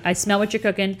 I smell what you're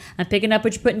cooking. I'm picking up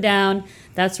what you're putting down.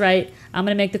 That's right. I'm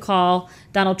going to make the call.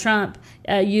 Donald Trump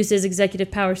used his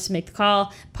executive powers to make the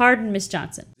call. Pardon Miss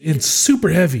Johnson. It's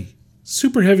super heavy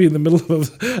in the middle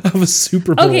of a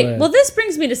Super Bowl Okay, ad. well, this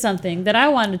brings me to something that I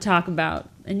wanted to talk about,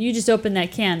 and you just opened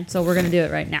that can, so we're going to do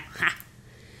it right now. Ha.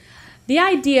 The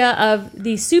idea of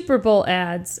the Super Bowl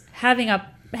ads have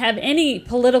any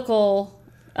political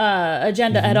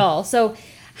agenda at all. So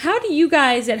how do you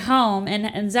guys at home,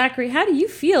 and Zachary, how do you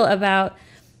feel about,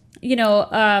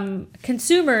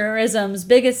 consumerism's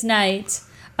biggest night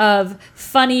of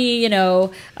funny,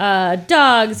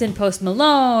 dogs and Post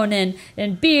Malone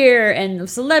and beer and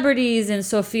celebrities and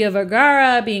Sofia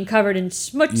Vergara being covered in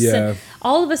schmutz and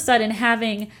all of a sudden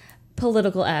having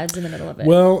political ads in the middle of it?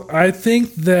 Well, I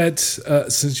think that,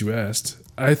 since you asked,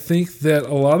 I think that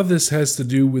a lot of this has to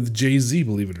do with Jay-Z,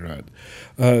 believe it or not.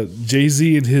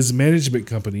 Jay-Z and his management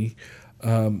company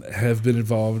have been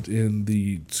involved in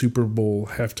the Super Bowl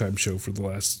halftime show for the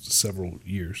last several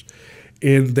years.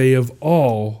 And they have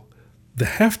the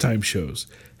halftime shows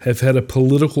have had a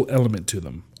political element to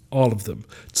them, all of them,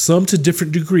 some to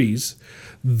different degrees.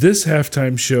 This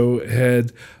halftime show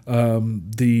had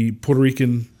the Puerto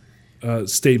Rican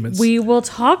statements. We will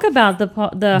talk about the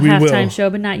halftime show,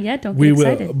 but not yet. Don't get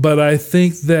excited. Will, but I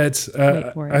think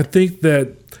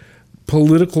that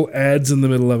political ads in the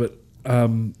middle of it,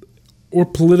 or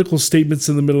political statements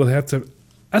in the middle of halftime,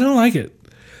 I don't like it.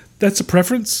 That's a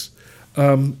preference.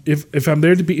 If I'm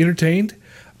there to be entertained,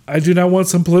 I do not want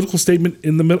some political statement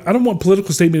in the middle. I don't want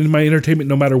political statement in my entertainment,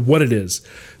 no matter what it is.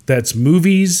 That's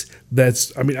movies. I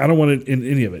don't want it in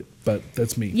any of it. But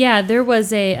that's me. Yeah, there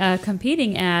was a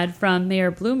competing ad from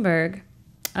Mayor Bloomberg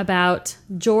about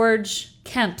George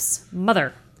Kemp's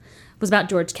mother. It was about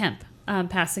George Kemp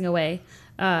passing away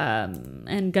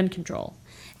and gun control.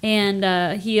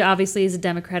 And he obviously is a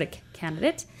Democratic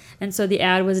candidate. And so the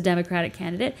ad was a Democratic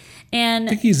candidate. And I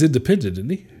think he's independent,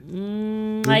 isn't he?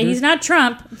 He's not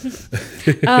Trump.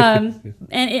 And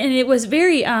it was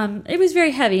very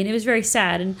heavy and it was very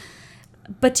sad.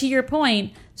 But to your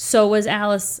point, so was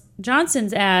Alice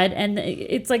Johnson's ad, and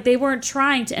it's like they weren't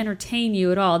trying to entertain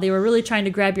you at all. They were really trying to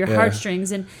grab your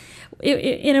heartstrings, and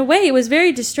in a way, it was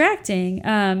very distracting.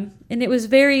 And it was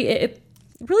it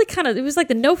was like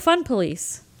the no fun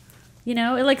police. It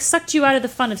like sucked you out of the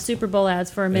fun of Super Bowl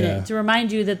ads for a minute to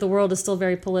remind you that the world is still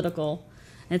very political,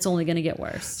 and it's only going to get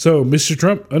worse. So, Mr.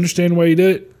 Trump, understand why you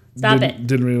did it? Stop it.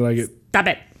 Didn't really like it. Stop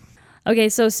it. Okay,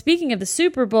 so speaking of the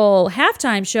Super Bowl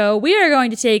halftime show, we are going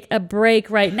to take a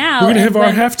break right now. We're going to have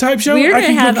our halftime show? We're going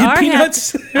to have our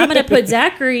peanuts? I'm going to put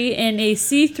Zachary in a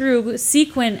see-through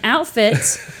sequin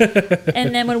outfit,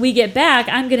 and then when we get back,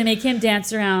 I'm going to make him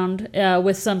dance around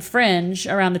with some fringe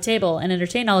around the table and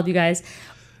entertain all of you guys.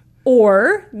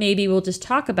 Or maybe we'll just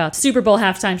talk about Super Bowl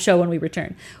halftime show when we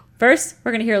return. First,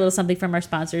 we're going to hear a little something from our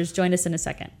sponsors. Join us in a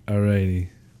second. All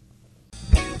righty.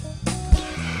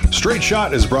 Straight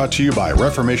Shot is brought to you by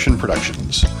Reformation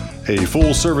Productions, a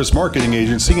full-service marketing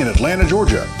agency in Atlanta,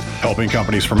 Georgia, helping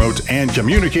companies promote and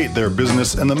communicate their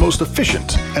business in the most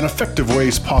efficient and effective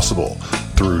ways possible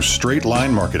through straight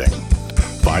line marketing.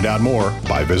 Find out more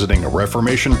by visiting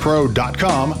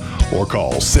reformationpro.com or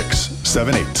call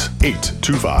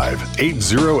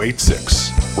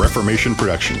 678-825-8086. Reformation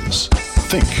Productions.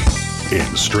 Think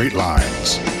in straight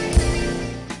lines.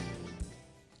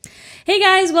 Hey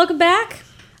guys, welcome back.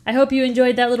 I hope you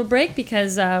enjoyed that little break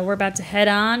because we're about to head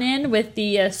on in with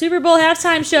the Super Bowl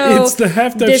halftime show. It's the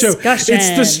halftime show.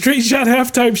 It's the Straight Shot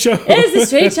halftime show. It is the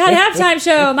Straight Shot halftime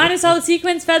show, minus all the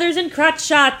sequins, feathers, and crotch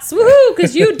shots. Woohoo!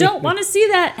 Because you don't want to see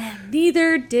that, and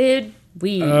neither did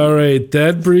we. All right,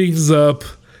 that brings up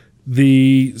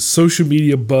the social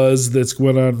media buzz that's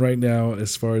going on right now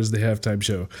as far as the halftime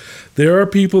show. There are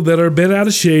people that are bent out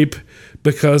of shape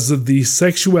because of the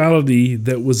sexuality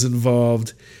that was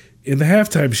involved in the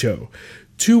halftime show.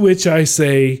 To which I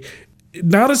say,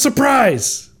 not a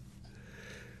surprise.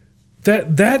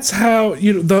 That's how,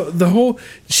 the whole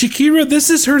Shakira, this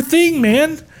is her thing,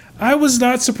 man. I was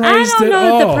not surprised at all. I don't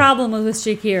know what the problem was with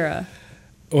Shakira.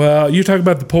 Well, you talk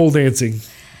about the pole dancing.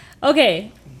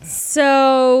 Okay,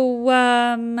 so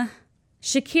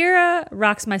Shakira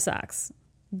rocks my socks.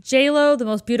 J-Lo, the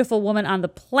most beautiful woman on the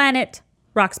planet,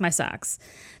 rocks my socks.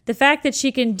 The fact that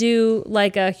she can do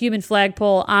like a human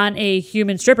flagpole on a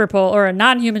human stripper pole or a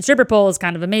non-human stripper pole is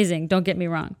kind of amazing. Don't get me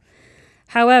wrong.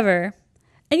 However,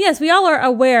 and yes, we all are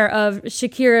aware of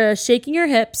Shakira shaking her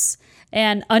hips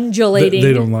and undulating.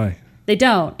 They don't lie. They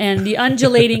don't. And the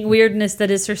undulating weirdness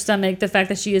that is her stomach, the fact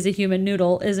that she is a human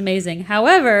noodle is amazing.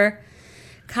 However,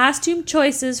 costume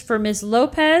choices for Miss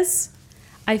Lopez,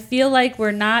 I feel like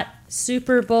we're not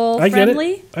Super Bowl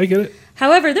friendly. I get it.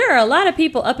 However, there are a lot of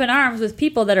people up in arms with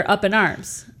people that are up in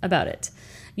arms about it.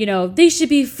 They should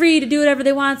be free to do whatever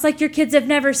they want. It's like your kids have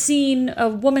never seen a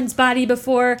woman's body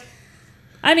before.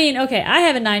 I mean, okay, I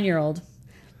have a 9-year-old,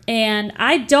 and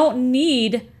I don't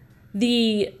need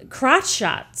the crotch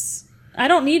shots. I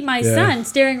don't need my son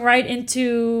staring right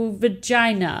into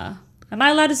vagina. Am I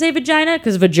allowed to say vagina?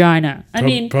 Because vagina.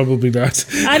 Probably not.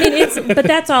 But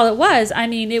that's all it was.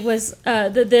 It was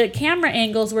the camera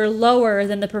angles were lower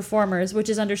than the performers, which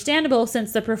is understandable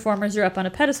since the performers are up on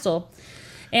a pedestal.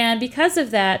 And because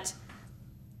of that,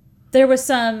 there was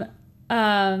some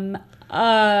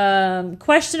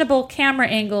questionable camera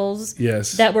angles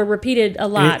that were repeated a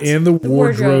lot, and the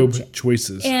wardrobe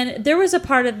choices. And there was a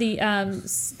part of the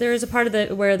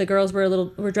where the girls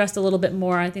were dressed a little bit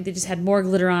more. I think they just had more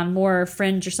glitter on, more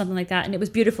fringe or something like that, and it was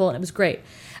beautiful and it was great.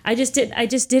 I just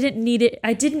didn't need it.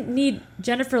 I didn't need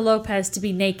Jennifer Lopez to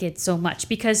be naked so much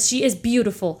because she is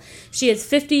beautiful. She is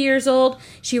 50 years old.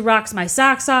 She rocks my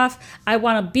socks off. I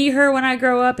want to be her when I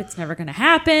grow up. It's never going to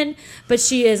happen, but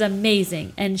she is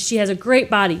amazing and she has a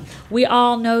great body. We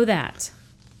all know that.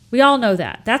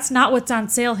 That's not what's on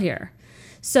sale here.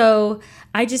 So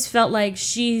I just felt like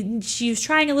she was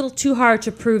trying a little too hard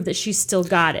to prove that she still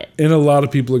got it. And a lot of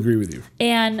people agree with you.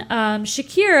 And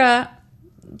Shakira,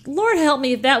 Lord help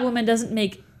me if that woman doesn't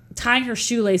make tying her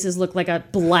shoelaces look like a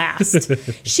blast.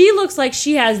 She looks like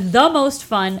she has the most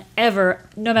fun ever,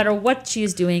 no matter what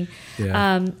she's doing.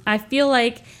 Yeah. I feel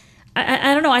like,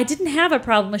 I don't know, I didn't have a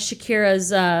problem with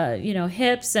Shakira's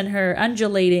hips and her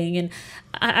undulating, and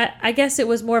I guess it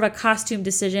was more of a costume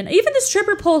decision. Even the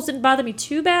stripper poles didn't bother me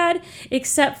too bad,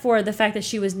 except for the fact that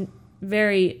she was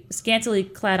very scantily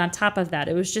clad on top of that.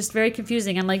 It was just very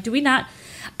confusing. I'm like, do we not?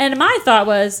 And my thought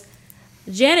was,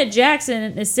 Janet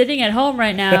Jackson is sitting at home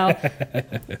right now.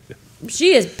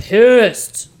 She is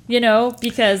pissed,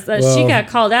 because she got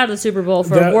called out of the Super Bowl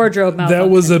for a wardrobe malfunction.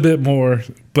 That was a bit more,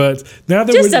 but now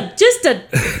that just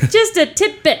a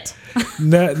tidbit.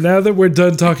 now that we're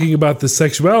done talking about the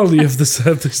sexuality of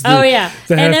the oh yeah,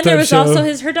 and then there was also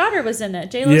her daughter was in it.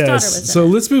 J-Lo's daughter was in it. So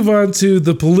let's move on to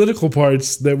the political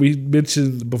parts that we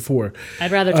mentioned before.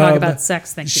 I'd rather talk about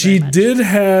sex. Thank you. She did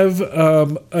have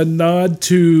a nod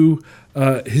to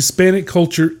Hispanic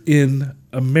culture in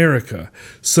America.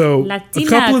 So Latina a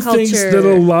couple of culture. things that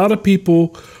a lot of people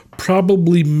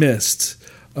probably missed.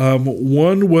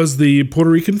 One was the Puerto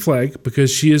Rican flag because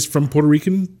she is from Puerto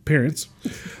Rican parents.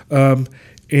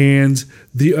 And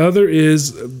the other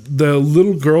is the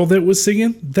little girl that was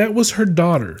singing. That was her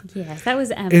daughter. Yes, that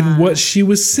was Emma. And what she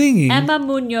was singing. Emma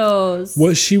Munoz.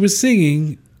 What she was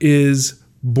singing is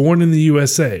Born in the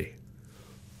USA.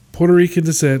 Puerto Rican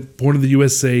descent, born in the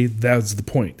USA, that's the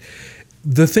point.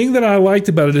 The thing that I liked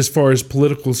about it as far as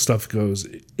political stuff goes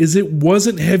is it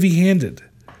wasn't heavy-handed.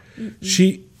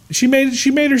 She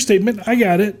made her statement, I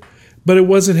got it, but it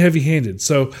wasn't heavy-handed.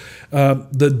 So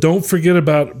don't forget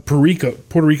about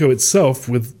Puerto Rico itself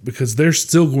because they're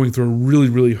still going through a really,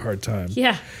 really hard time.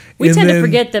 Yeah. We tend to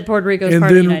forget that Puerto Rico is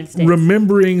part of the United States.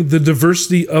 Remembering the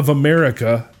diversity of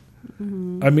America,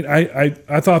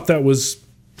 I thought that was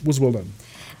well done.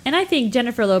 And I think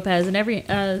Jennifer Lopez in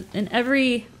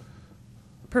every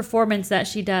performance that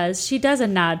she does a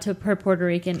nod to her Puerto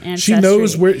Rican ancestry.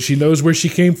 She knows where she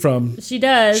came from. She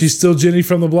does. She's still Jenny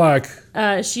from the block.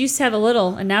 She used to have a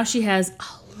little, and now she has a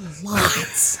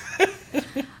lot.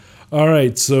 All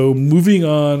right, so moving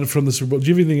on from the Super Bowl. Do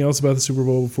you have anything else about the Super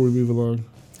Bowl before we move along?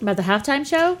 About the halftime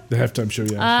show? The halftime show,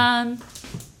 yeah.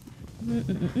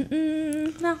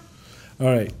 No. All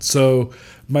right, so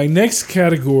my next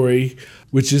category,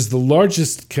 which is the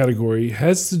largest category,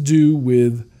 has to do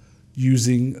with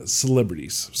using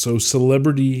celebrities. So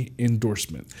celebrity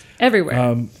endorsement.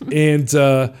 Everywhere.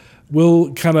 And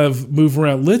we'll kind of move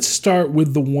around. Let's start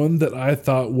with the one that I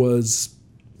thought was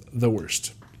the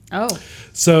worst.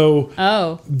 So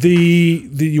the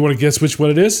you want to guess which one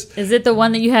it is? Is it the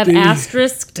one that you have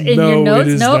asterisked in your notes?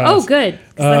 It is No. not. Oh, good.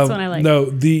 'Cause that's one I like. No,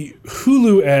 the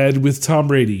Hulu ad with Tom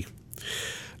Brady.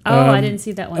 I didn't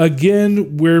see that one.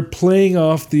 Again, we're playing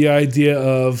off the idea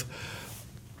of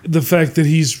the fact that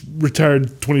he's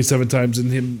retired 27 times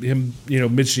and him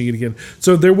mentioning it again.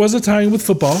 So there was a tie-in with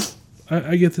football.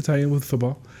 I get the tie-in with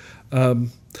football.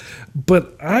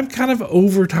 But I'm kind of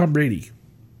over Tom Brady.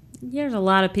 There's a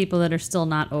lot of people that are still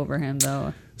not over him,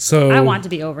 though. So I want to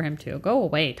be over him too. Go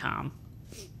away, Tom.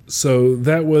 So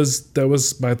that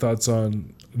was my thoughts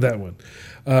on that one.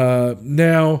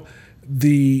 Now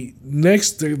the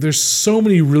next, there's so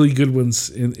many really good ones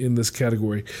in this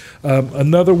category.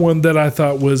 Another one that I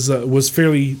thought was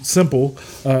fairly simple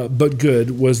but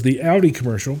good was the Audi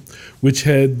commercial, which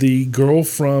had the girl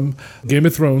from Game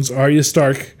of Thrones, Arya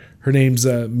Stark. Her name's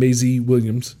Maisie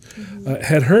Williams.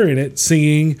 Had her in it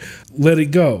singing "Let It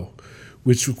Go,"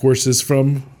 which of course is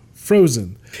from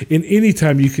Frozen. And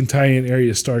anytime you can tie in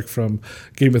Arya Stark from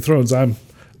Game of Thrones, I'm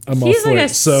all for it. He's like a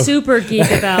super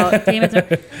geek about Game of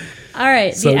Thrones. All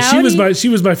right, so she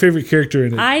was my favorite character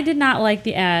in it. I did not like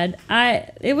the ad.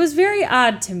 It was very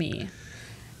odd to me.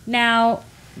 Now,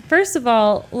 first of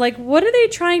all, like, what are they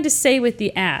trying to say with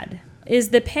the ad? Is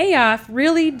the payoff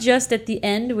really just at the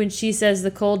end when she says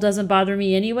the cold doesn't bother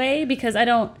me anyway? Because I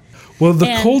don't. Well,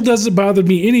 the cold doesn't bother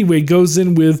me anyway goes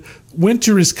in with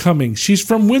winter is coming. She's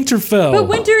from Winterfell. But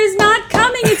winter is not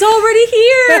coming. It's already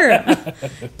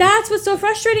here. That's what's so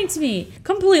frustrating to me.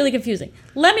 Completely confusing.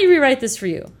 Let me rewrite this for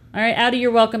you. All right, Audi,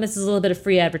 you're welcome. This is a little bit of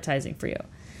free advertising for you.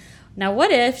 Now,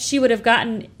 what if she would have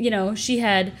gotten, she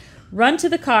had run to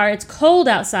the car. It's cold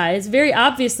outside. It's very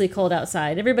obviously cold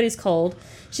outside. Everybody's cold.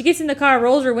 She gets in the car,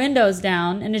 rolls her windows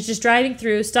down, and is just driving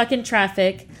through, stuck in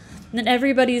traffic. And then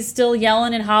everybody's still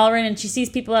yelling and hollering, and she sees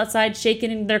people outside shaking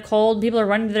and they're cold. People are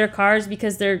running to their cars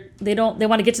because they want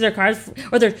to get to their cars,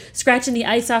 or they're scratching the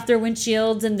ice off their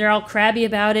windshields and they're all crabby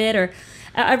about it, or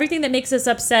everything that makes us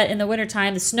upset in the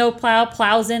wintertime. The snow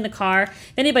plows in the car.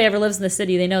 If anybody ever lives in the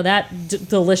city, they know that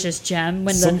delicious gem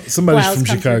when somebody's from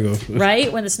Chicago,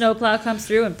 right? When the snow plow comes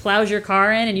through and plows your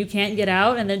car in and you can't get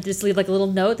out, and then just leave like a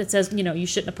little note that says, you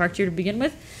shouldn't have parked here to begin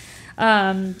with.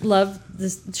 Love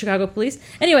the Chicago police.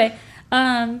 Anyway,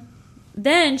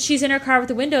 then she's in her car with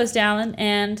the windows down,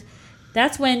 and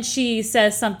that's when she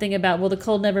says something about, well, the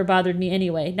cold never bothered me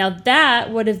anyway. Now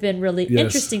that would have been really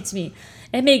interesting to me.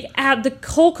 It made the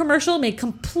whole commercial made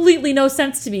completely no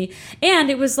sense to me. And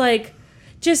it was like,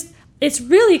 it's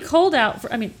really cold out.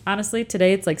 Honestly,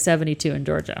 today it's like 72 in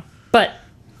Georgia. But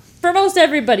for most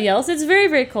everybody else, it's very,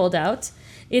 very cold out.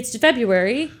 It's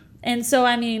February. And so,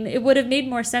 it would have made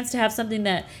more sense to have something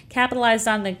that capitalized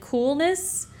on the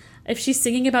coolness. If she's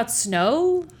singing about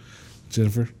snow.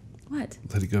 Jennifer. What?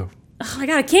 Let it go. Oh my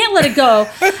God, I can't let it go.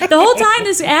 The whole time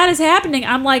this ad is happening,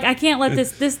 I'm like, I can't let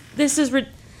this is...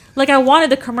 Like, I wanted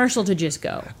the commercial to just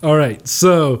go. All right.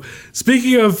 So,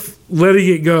 speaking of letting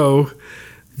it go,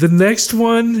 the next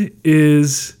one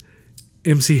is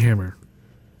MC Hammer.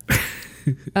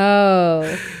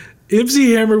 Oh.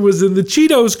 MC Hammer was in the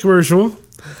Cheetos commercial.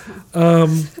 Oh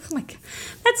my God.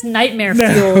 That's nightmare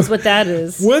fuel is what that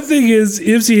is. One thing is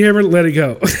MC Hammer let it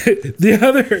go. The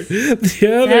other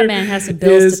that man has some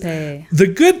bills to pay. The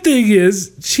good thing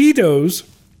is Cheetos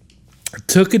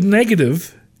took a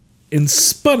negative and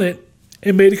spun it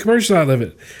and made a commercial out of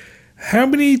it. How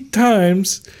many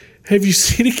times have you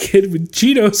seen a kid with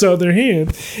Cheetos on their hand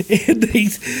and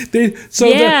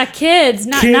kids,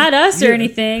 not us or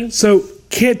anything. So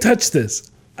can't touch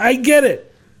this. I get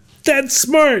it. That's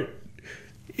smart.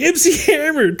 MC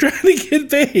Hammer trying to get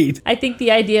paid. I think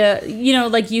the idea,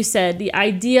 like you said, the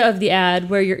idea of the ad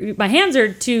where my hands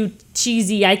are too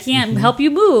cheesy. I can't help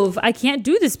you move. I can't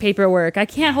do this paperwork. I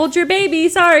can't hold your baby.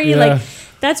 Sorry. Yeah. Like,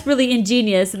 that's really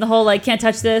ingenious. And the whole, can't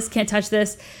touch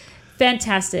this.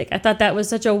 Fantastic. I thought that was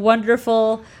such a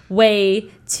wonderful way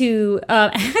to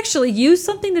actually use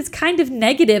something that's kind of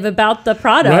negative about the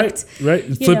product. Right.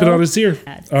 Flip it on its ear.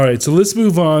 All right. So let's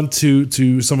move on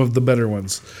to some of the better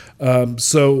ones.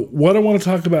 So what I want to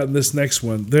talk about in this next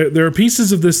one, there are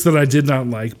pieces of this that I did not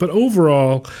like, but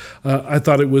overall, I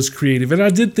thought it was creative. And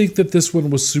I did think that this one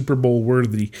was Super Bowl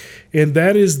worthy. And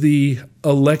that is the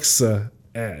Alexa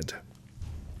ad.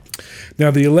 Now,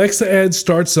 the Alexa ad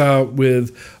starts out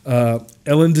with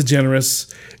Ellen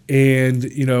DeGeneres, And,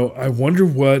 I wonder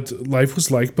what life was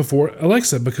like before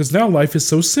Alexa, because now life is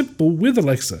so simple with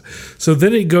Alexa. So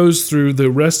then it goes through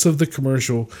the rest of the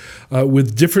commercial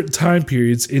with different time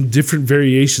periods and different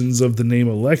variations of the name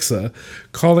Alexa,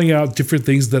 calling out different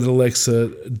things that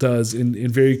Alexa does in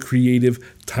very creative,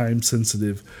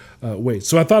 time-sensitive ways.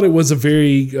 So I thought it was a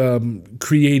very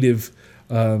creative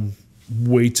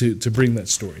way to bring that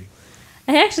story.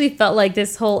 I actually felt like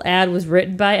this whole ad was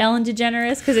written by Ellen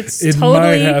DeGeneres because It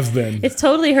might have been. It's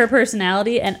totally her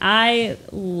personality, and I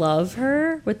love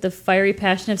her with the fiery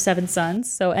passion of Seven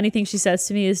Sons. So anything she says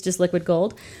to me is just liquid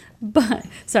gold. But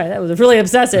sorry, that was really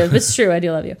obsessive. It's true. I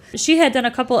do love you. She had done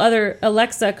a couple other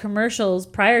Alexa commercials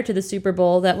prior to the Super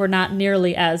Bowl that were not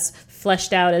nearly as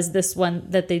fleshed out as this one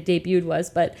that they debuted was,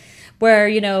 but where,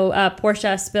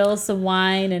 Portia spills some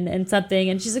wine and something,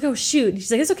 and she's like, oh, shoot. And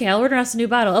she's like, it's okay, I'll order us a new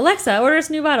bottle. Alexa, order us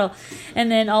a new bottle. And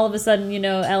then all of a sudden,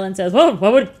 Ellen says, well,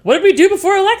 what did we do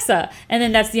before Alexa? And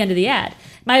then that's the end of the ad.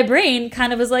 My brain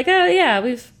kind of was like, oh,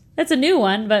 yeah, that's a new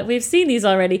one, but we've seen these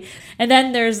already. And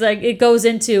then there's it goes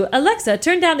into Alexa,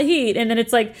 turn down the heat. And then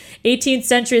it's 18th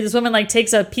century. This woman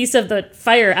takes a piece of the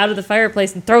fire out of the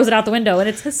fireplace and throws it out the window. And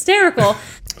it's hysterical.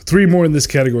 3 more in this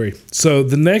category. So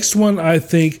the next one, I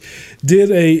think,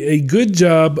 did a good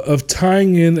job of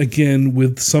tying in again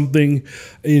with something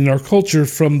in our culture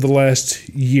from the last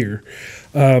year.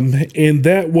 And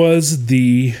that was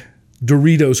the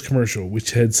Doritos commercial,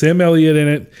 which had Sam Elliott in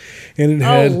it, and it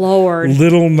had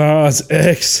Little Nas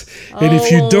X. And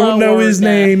if you don't know his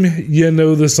name, you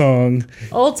know the song.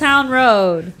 Old Town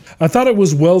Road. I thought it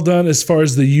was well done as far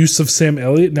as the use of Sam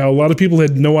Elliott. Now, a lot of people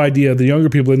had no idea. The younger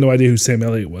people had no idea who Sam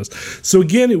Elliott was. So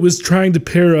again, it was trying to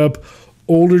pair up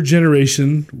older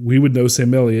generation. We would know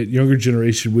Sam Elliott. Younger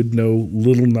generation would know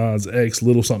Little Nas X,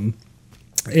 Little something.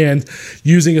 And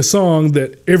using a song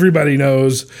that everybody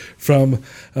knows from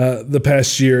the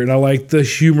past year. And I like the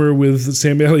humor with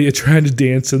Sam Elliott trying to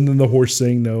dance and then the horse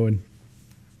saying no. And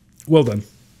well done.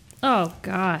 Oh,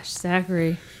 gosh,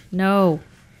 Zachary. No.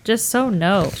 Just so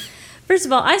no. First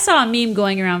of all, I saw a meme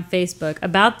going around Facebook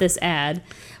about this ad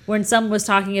when someone was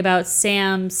talking about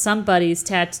Sam somebody's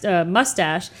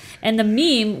mustache, and the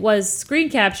meme was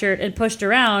screen captured and pushed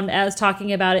around as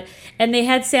talking about it, and they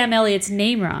had Sam Elliott's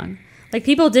name wrong.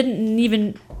 People didn't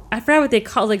even, I forgot what they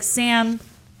called, Sam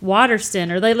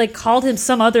Waterston, or they called him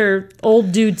some other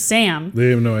old dude Sam.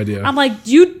 They have no idea. I'm like,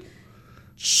 you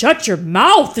shut your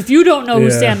mouth if you don't know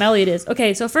who Sam Elliott is.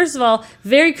 Okay, so first of all,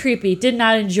 very creepy. Did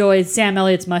not enjoy Sam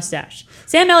Elliott's mustache.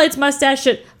 Sam Elliott's mustache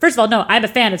should, first of all, no, I'm a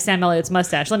fan of Sam Elliott's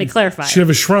mustache. Let me clarify. Should have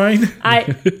a shrine?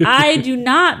 I do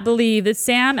not believe that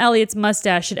Sam Elliott's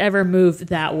mustache should ever move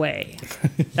that way.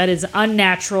 That is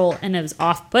unnatural and it was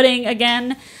off-putting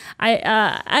again.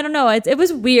 I don't know. It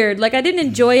was weird. I didn't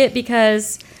enjoy it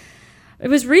because it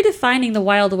was redefining the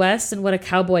Wild West and what a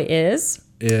cowboy is.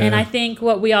 Yeah. And I think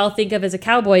what we all think of as a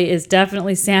cowboy is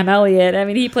definitely Sam Elliott. I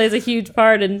mean, he plays a huge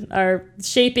part in our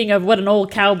shaping of what an old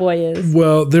cowboy is.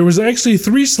 Well, there was actually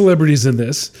 3 celebrities in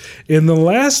this, and the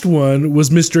last one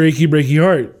was Mr. Achy Breaky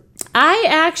Heart. I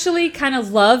actually kind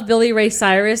of love Billy Ray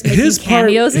Cyrus making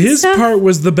cameos and stuff. His part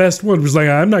was the best one. It was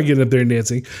I'm not getting up there and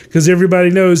dancing, because everybody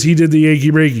knows he did the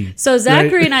Achy Breaky. So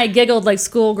Zachary and I giggled like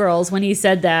schoolgirls when he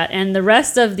said that, and the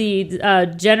rest of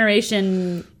the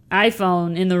generation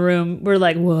iPhone in the room were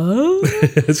like, what?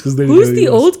 Who's the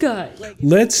old guy?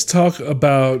 Let's talk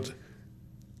about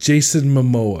Jason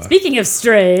Momoa. Speaking of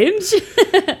strange.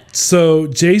 So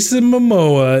Jason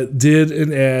Momoa did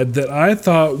an ad that I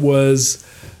thought was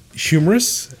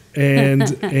humorous and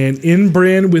in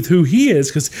brand with who he is,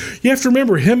 because you have to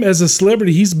remember him as a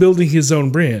celebrity, he's building his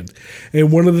own brand, and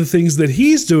one of the things that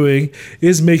he's doing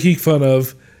is making fun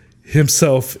of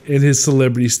himself and his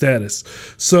celebrity status.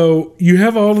 So you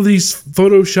have all of these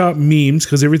Photoshop memes,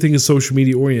 because everything is social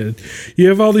media oriented. You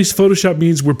have all these Photoshop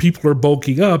memes where people are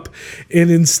bulking up,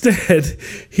 and instead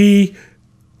he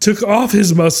took off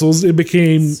his muscles and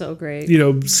became so great,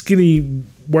 skinny,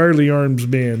 wirely arms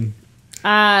man.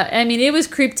 I mean, it was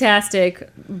creeptastic,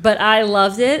 but I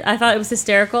loved it. I thought it was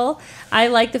hysterical. I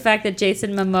like the fact that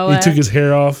Jason Momoa... He took his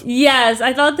hair off. Yes,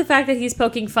 I thought the fact that he's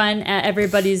poking fun at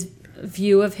everybody's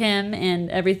view of him and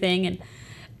everything, and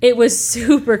it was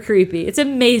super creepy. It's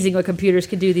amazing what computers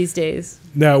can do these days.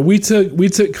 Now, we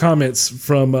took comments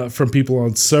from people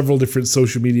on several different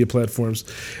social media platforms,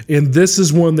 and this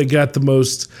is one that got the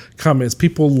most comments.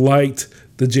 People liked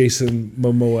the Jason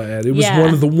Momoa ad. It was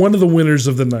one of the winners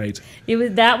of the night. It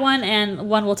was that one, and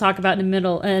one we'll talk about in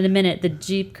a minute, the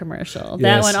Jeep commercial.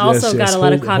 That one also got a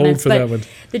lot of comments. But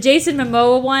the Jason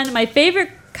Momoa one, my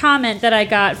favorite comment that I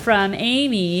got from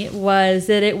Amy was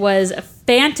that it was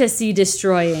fantasy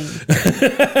destroying.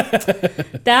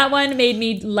 That one made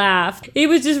me laugh. It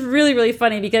was just really, really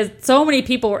funny because so many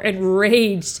people were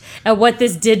enraged at what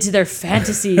this did to their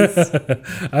fantasies.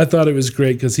 I thought it was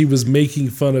great because he was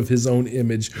making fun of his own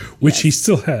image, which he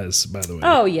still has, by the way.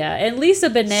 Oh, yeah. And Lisa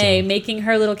Bonet making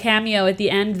her little cameo at the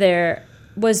end there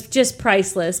was just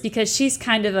priceless because she's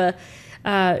kind of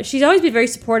she's always been very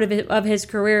supportive of his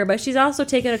career, but she's also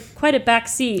taken quite a back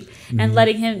seat and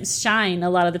letting him shine a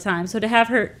lot of the time. So to have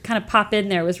her kind of pop in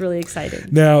there was really exciting.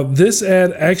 Now, this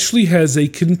ad actually has a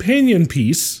companion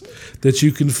piece that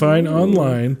you can find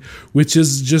online, which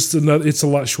is just another, it's a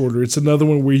lot shorter. It's another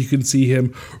one where you can see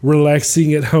him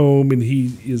relaxing at home and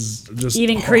he is just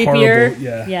even creepier.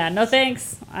 Horrible. Yeah, no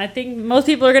thanks. I think most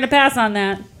people are going to pass on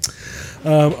that.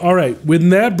 All right. When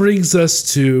that brings us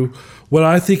to what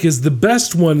I think is the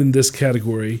best one in this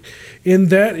category, and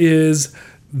that is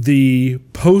the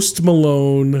Post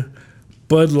Malone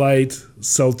Bud Light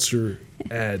Seltzer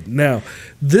ad. Now,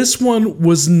 this one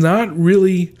was not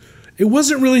really, it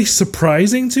wasn't really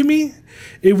surprising to me.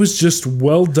 It was just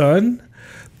well done.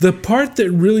 The part that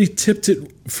really tipped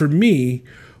it for me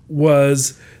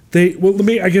was let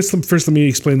me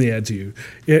explain the ad to you.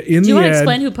 Do you want to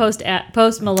explain who Post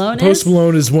Malone is? Post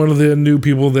Malone is one of the new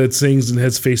people that sings and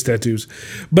has face tattoos.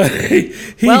 But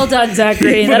well done,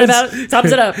 Zachary. That about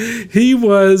sums it up.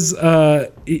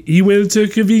 He went into a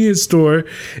convenience store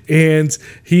and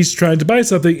he's trying to buy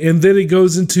something, and then it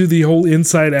goes into the whole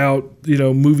Inside Out,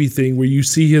 movie thing where you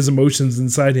see his emotions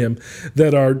inside him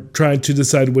that are trying to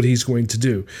decide what he's going to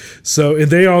do. So, and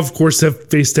they all, of course, have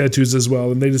face tattoos as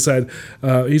well, and they decide.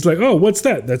 He's like, "Oh, what's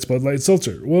that? That's Bud Light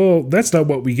Seltzer." Well, that's not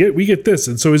what we get. We get this,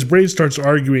 and so his brain starts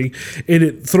arguing, and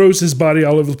it throws his body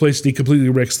all over the place, and he completely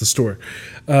wrecks the store,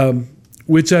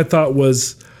 which I thought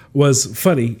was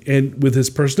funny, and with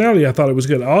his personality, I thought it was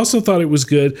good. I also thought it was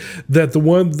good that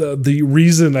the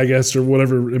reason, I guess, or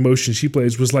whatever emotion she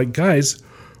plays was like, guys,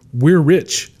 we're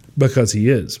rich. Because he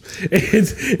is.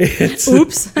 And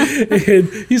oops. And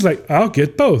he's like, I'll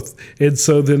get both. And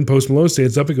so then Post Malone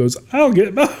stands up and goes, I'll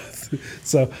get both.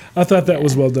 So I thought that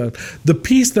was well done. The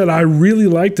piece that I really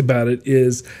liked about it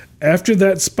is after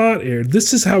that spot aired,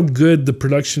 this is how good the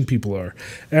production people are.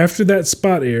 After that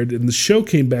spot aired and the show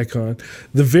came back on,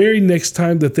 the very next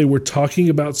time that they were talking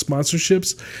about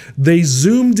sponsorships, they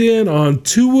zoomed in on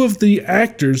two of the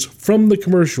actors from the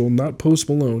commercial, not Post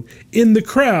Malone, in the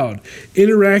crowd,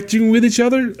 interacting with each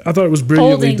other. I thought it was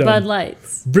brilliantly done. Holding Bud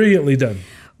Lights. Brilliantly done.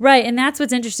 Right, and that's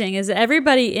what's interesting is that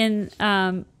everybody in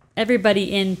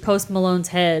Post Malone's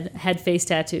head had face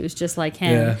tattoos just like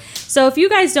him. Yeah. So if you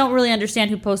guys don't really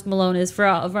understand who Post Malone is, for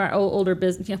all of our older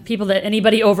business people, that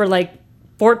anybody over like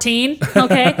 14,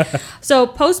 okay? So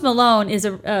Post Malone is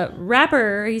a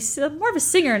rapper. He's more of a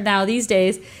singer now these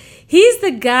days. He's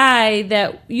the guy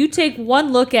that you take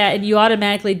one look at and you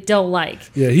automatically don't like.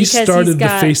 Yeah, he started the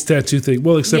face tattoo thing.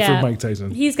 Well, except for Mike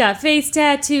Tyson. He's got face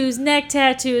tattoos, neck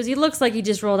tattoos. He looks like he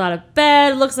just rolled out of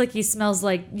bed. Looks like he smells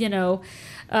like,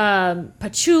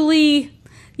 patchouli.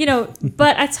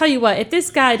 But I tell you what, if this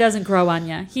guy doesn't grow on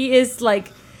you, he is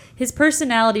like, his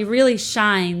personality really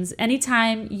shines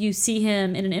anytime you see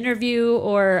him in an interview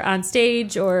or on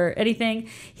stage or anything.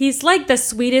 He's like the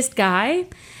sweetest guy.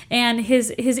 And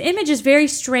his image is very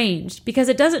strange because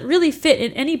it doesn't really fit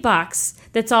in any box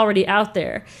that's already out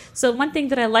there. So one thing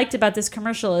that I liked about this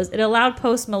commercial is it allowed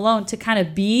Post Malone to kind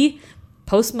of be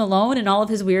Post Malone and all of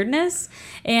his weirdness.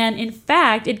 And in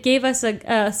fact, it gave us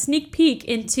a sneak peek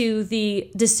into the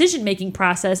decision-making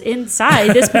process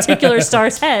inside this particular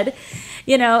star's head,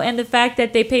 and the fact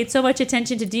that they paid so much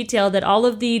attention to detail that all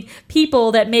of the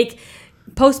people that make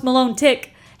Post Malone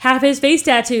tick have his face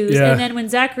tattoos. Yeah. And then when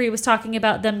Zachary was talking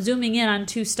about them zooming in on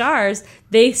two stars,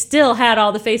 they still had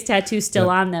all the face tattoos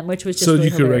still on them, which was just really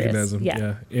hilarious. Could recognize them.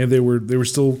 Yeah. And they were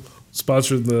still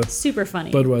sponsored the super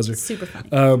funny Budweiser. Super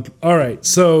funny. All right.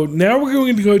 So now we're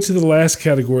going to go to the last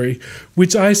category,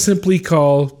 which I simply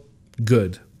call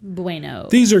good. Bueno.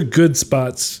 These are good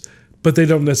spots, but they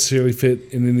don't necessarily fit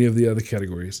in any of the other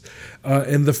categories.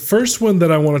 And the first one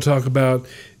that I want to talk about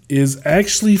is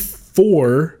actually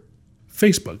for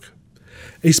Facebook,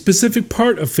 a specific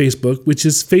part of Facebook, which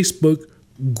is Facebook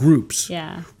groups,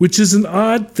 which is an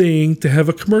odd thing to have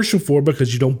a commercial for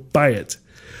because you don't buy it.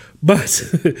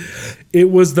 But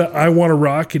it was the I Want to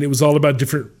Rock, and it was all about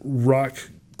different rock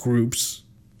groups,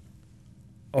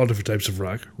 all different types of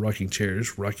rock, rocking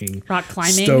chairs, rock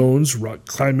climbing, stones, rock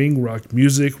climbing, rock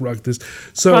music, rock this.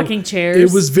 So rocking chairs.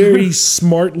 It was very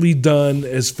smartly done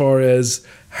as far as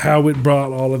how it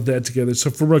brought all of that together. So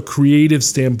from a creative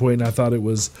standpoint, I thought it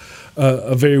was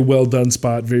a very well done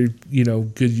spot, very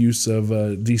good use of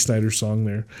Dee Snider's song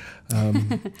there.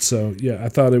 So yeah, I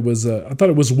thought it was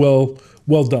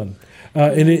well done.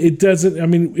 And it doesn't. I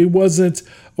mean, it wasn't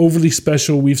overly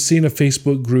special. We've seen a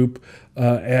Facebook group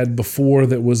ad before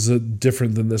that was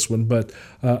different than this one, but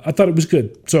I thought it was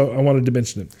good. So I wanted to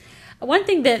mention it. One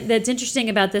thing that's interesting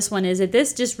about this one is that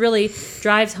this just really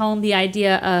drives home the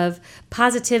idea of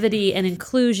positivity and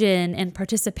inclusion and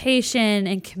participation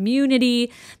and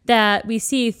community that we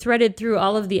see threaded through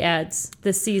all of the ads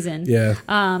this season. Yeah.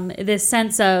 This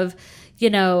sense of,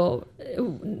 no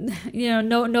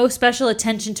special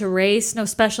attention to race, no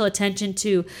special attention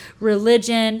to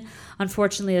religion.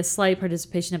 Unfortunately, a slight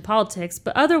participation in politics,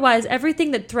 but otherwise everything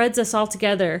that threads us all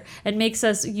together and makes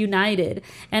us united.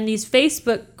 And this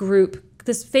Facebook group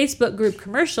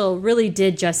commercial really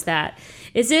did just that.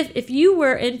 Is if you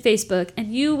were in Facebook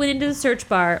and you went into the search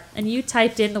bar and you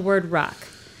typed in the word rock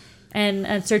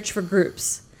and searched for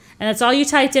groups, and that's all you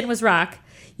typed in was rock,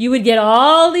 you would get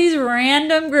all these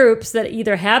random groups that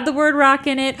either had the word rock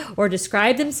in it or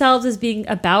describe themselves as being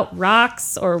about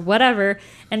rocks or whatever.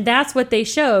 And that's what they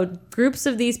showed. Groups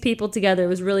of these people together. It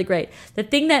was really great. The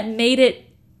thing that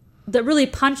really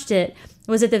punched it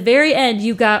was at the very end,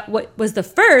 you got what was the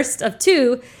first of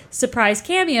two surprise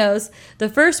cameos. The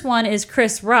first one is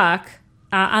Chris Rock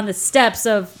on the steps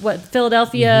of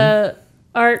Philadelphia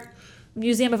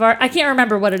Museum of Art. I can't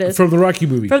remember what it is. From the Rocky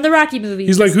movie.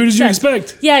 He's like, who did you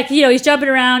expect? Yeah, he's jumping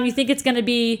around. You think it's going to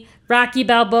be Rocky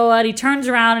Balboa, and he turns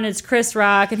around and it's Chris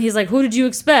Rock, and he's like, who did you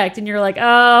expect? And you're like,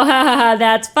 oh,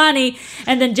 that's funny.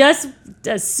 And then just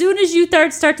as soon as you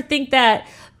start to think that,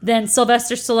 then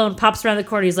Sylvester Stallone pops around the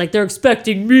corner. He's like, they're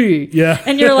expecting me. Yeah.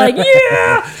 And you're like,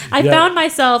 yeah. I found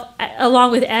myself,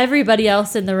 along with everybody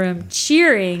else in the room,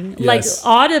 cheering, like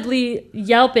audibly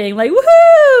yelping, like,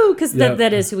 woohoo! Because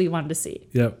that is who we wanted to see.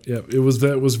 Yep.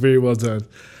 That was very well done.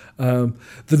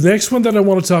 The next one that I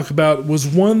want to talk about was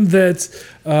one that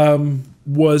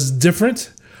was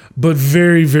different, but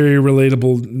very, very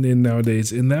relatable in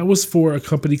nowadays. And that was for a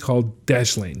company called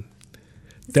Dashlane.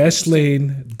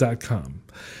 Dashlane.com.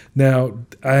 Now,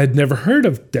 I had never heard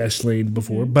of Dashlane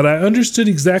before, but I understood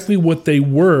exactly what they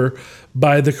were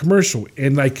by the commercial,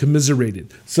 and I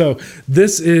commiserated. So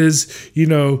this is,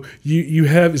 you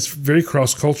have, it's very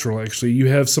cross-cultural, actually. You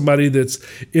have somebody that's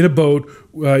in a boat,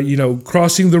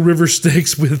 crossing the river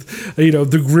Styx with,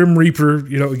 the Grim Reaper,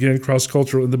 again,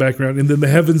 cross-cultural in the background, and then the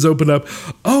heavens open up.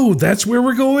 Oh, that's where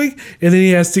we're going? And then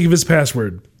he has to give his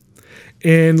password.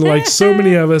 And like so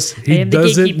many of us, he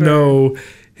doesn't know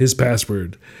his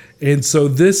password. And so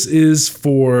this is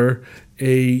for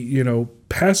a,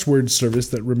 password service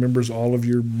that remembers all of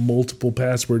your multiple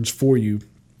passwords for you.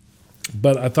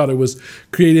 But I thought it was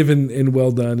creative and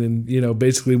well done. And,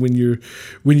 basically when you're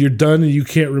done and you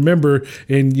can't remember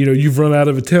and, you've run out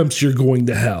of attempts, you're going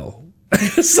to hell.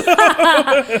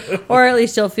 Or at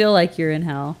least you'll feel like you're in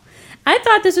hell. I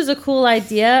thought this was a cool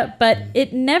idea, but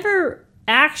it never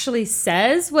actually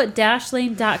says what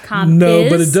Dashlane.com is. No,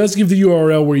 but it does give the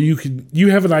URL where you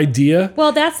have an idea.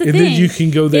 Well, that's the thing. And then you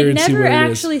can go there and see what it is. It never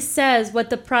actually says what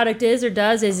the product is or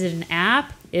does. Is it an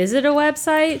app? Is it a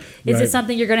website? Is it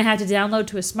something you're going to have to download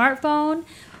to a smartphone?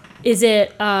 Is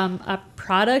it a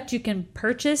product you can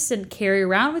purchase and carry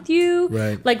around with you?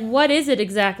 Right. Like, what is it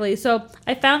exactly? So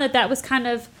I found that was kind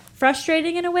of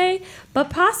frustrating in a way, but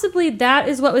possibly that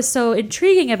is what was so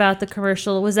intriguing about the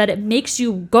commercial, was that it makes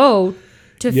you go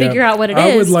to figure out what it is.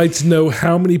 I would like to know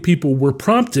how many people were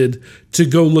prompted to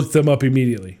go look them up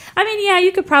immediately. I mean, yeah,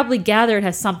 you could probably gather it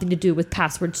has something to do with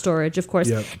password storage, of course.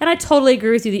 Yep. And I totally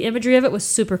agree with you. The imagery of it was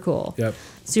super cool. Yep.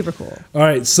 Super cool. All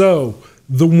right, so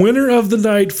the winner of the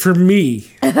night for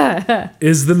me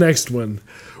is the next one,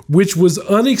 which was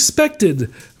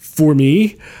unexpected for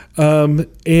me. And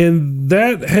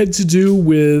that had to do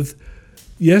with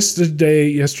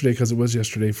yesterday, because it was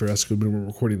yesterday for us when we were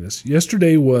recording this.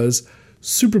 Yesterday was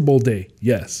Super Bowl day,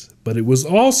 yes, but it was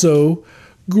also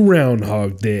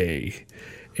Groundhog Day.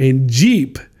 And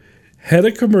Jeep had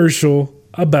a commercial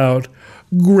about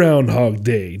Groundhog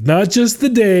Day. Not just the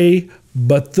day,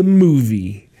 but the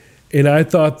movie. And I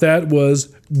thought that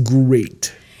was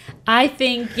great. I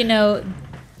think,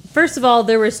 first of all,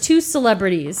 there was 2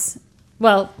 celebrities.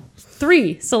 Well,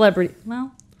 3 celebrities.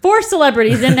 Well, 4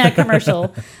 celebrities in that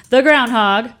commercial. The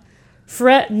Groundhog,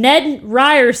 Ned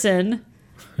Ryerson,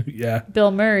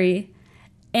 Bill Murray,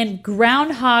 and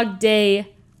Groundhog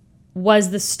Day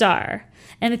was the star.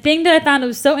 And the thing that I found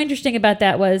was so interesting about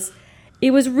that was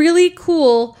it was really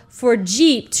cool for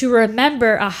Jeep to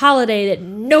remember a holiday that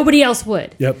nobody else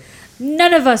would. Yep.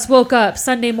 None of us woke up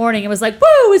Sunday morning and was like,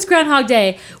 woo, it's Groundhog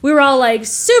Day. We were all like,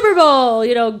 Super Bowl,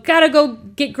 gotta go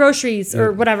get groceries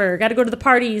or whatever, gotta go to the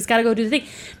parties, gotta go do the thing.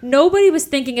 Nobody was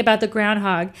thinking about the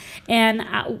groundhog. And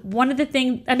one of the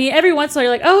things, every once in a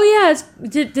while you're like, oh yeah,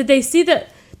 did they see the...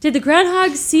 Did the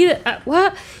groundhog see that?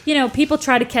 What? People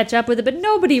try to catch up with it, but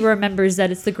nobody remembers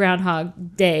that it's the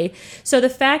Groundhog Day. So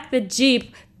the fact that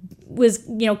Jeep was,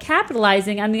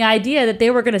 capitalizing on the idea that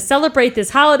they were going to celebrate this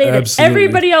holiday that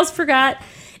everybody else forgot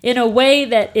in a way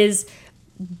that is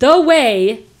the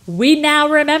way we now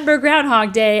remember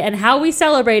Groundhog Day, and how we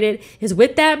celebrate it is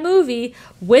with that movie,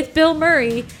 with Bill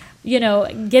Murray,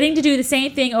 getting to do the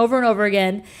same thing over and over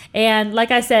again. And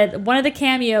like I said, one of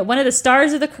the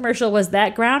stars of the commercial was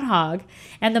that groundhog,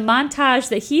 and the montage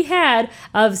that he had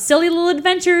of silly little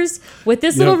adventures with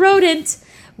this little rodent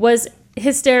was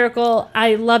hysterical.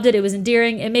 I loved it. It was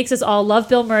endearing. It makes us all love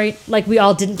Bill Murray like we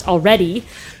all didn't already.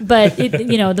 But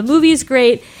the movie is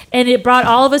great, and it brought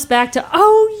all of us back to,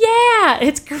 oh yeah,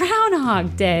 it's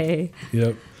Groundhog Day.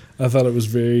 Yep. I thought it was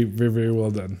very, very, very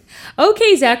well done.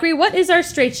 Okay, Zachary, what is our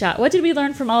straight shot? What did we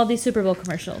learn from all of these Super Bowl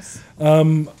commercials?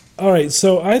 All right,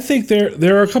 so I think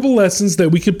there are a couple lessons that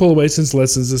we could pull away, since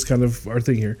lessons is kind of our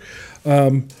thing here.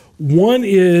 One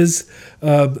is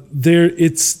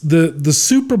it's the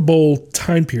Super Bowl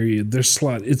time period, their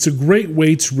slot. It's a great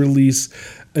way to release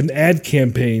an ad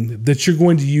campaign that you're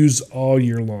going to use all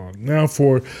year long. Now,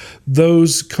 for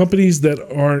those companies that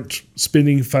aren't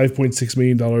spending $5.6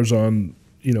 million on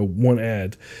one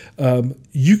ad,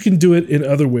 you can do it in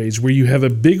other ways where you have a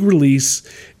big release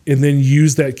and then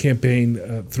use that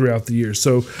campaign throughout the year.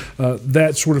 So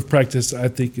that sort of practice, I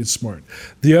think, is smart.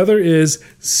 The other is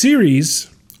series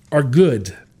are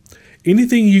good.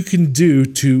 Anything you can do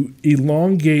to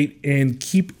elongate and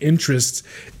keep interest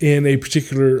in a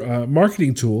particular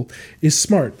marketing tool is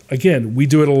smart. Again, we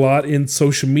do it a lot in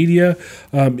social media.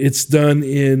 It's done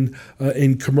in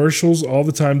commercials all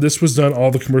the time. This was done,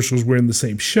 all the commercials were in the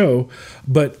same show.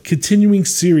 But continuing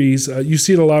series, you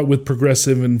see it a lot with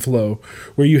Progressive and Flow,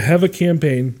 where you have a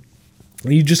campaign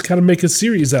and you just kind of make a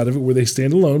series out of it where they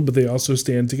stand alone, but they also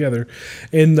stand together.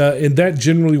 And that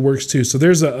generally works too. So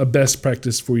there's a best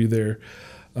practice for you there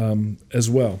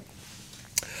as well.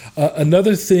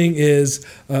 Another thing is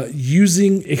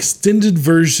using extended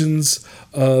versions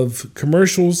of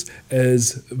commercials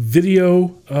as video,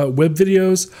 web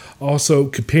videos, also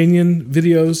companion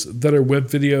videos that are web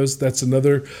videos. That's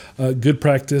another good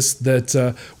practice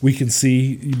that we can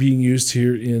see being used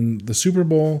here in the Super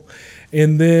Bowl.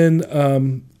 And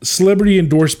then celebrity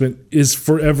endorsement is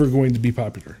forever going to be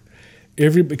popular.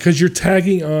 Because you're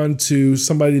tagging on to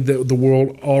somebody that the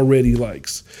world already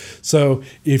likes. So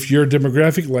if your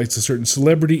demographic likes a certain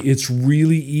celebrity, it's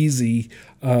really easy.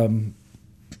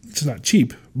 It's not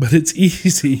cheap, but it's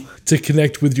easy to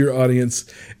connect with your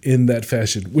audience in that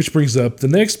fashion. Which brings up the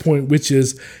next point, which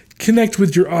is connect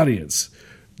with your audience.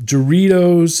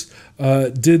 Doritos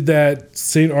did that.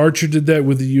 St. Archer did that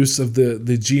with the use of the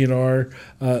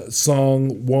GNR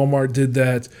song. Walmart did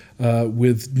that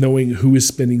with knowing who is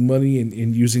spending money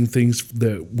and using things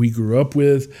that we grew up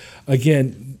with.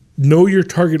 Again, know your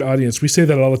target audience. We say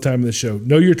that all the time in the show.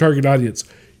 Know your target audience.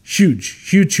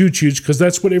 Huge, because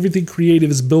that's what everything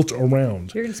creative is built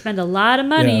around. You're going to spend a lot of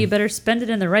money. Yeah. You better spend it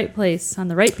in the right place, on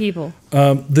the right people.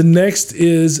 The next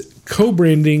is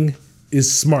co-branding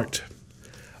is smart.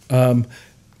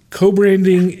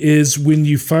 Co-branding is when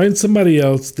you find somebody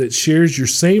else that shares your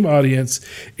same audience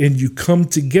and you come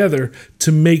together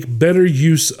to make better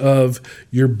use of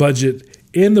your budget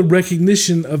and the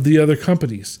recognition of the other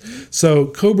companies. So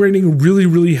co-branding really,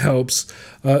 really helps.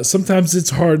 Sometimes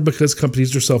it's hard because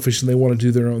companies are selfish and they want to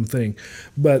do their own thing.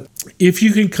 But if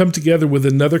you can come together with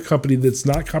another company that's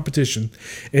not competition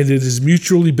and it is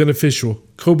mutually beneficial,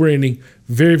 co-branding,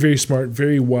 very, very smart,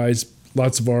 very wise,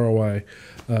 lots of ROI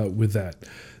with that.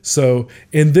 So,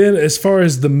 and then as far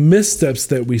as the missteps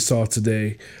that we saw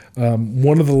today,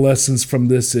 one of the lessons from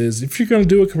this is if you're going to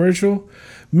do a commercial,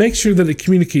 make sure that it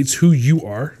communicates who you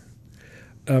are.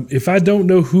 If I don't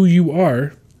know who you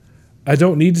are, I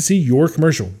don't need to see your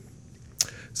commercial.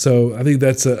 So I think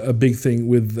that's a big thing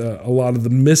with a lot of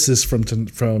the misses from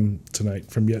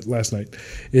last night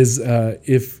is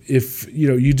if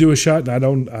you do a shot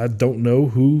and I don't know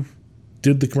who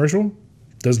did the commercial,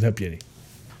 doesn't help you any.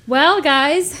 Well,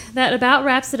 guys, that about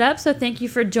wraps it up. So thank you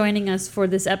for joining us for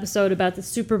this episode about the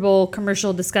Super Bowl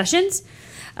commercial discussions.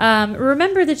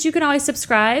 Remember that you can always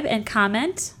subscribe and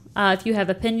comment if you have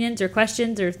opinions or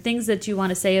questions or things that you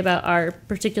want to say about our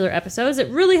particular episodes. It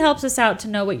really helps us out to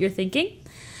know what you're thinking.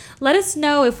 Let us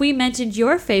know if we mentioned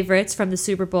your favorites from the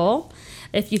Super Bowl.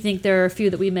 if you think there are a few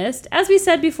that we missed. As we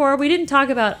said before, we didn't talk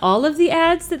about all of the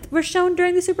ads that were shown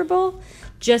during the Super Bowl,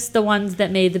 just the ones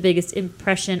that made the biggest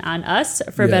impression on us,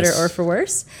 for better or for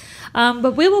worse.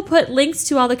 But we will put links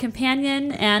to all the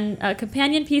companion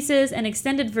pieces and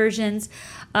extended versions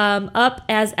up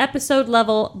as episode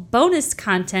level bonus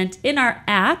content in our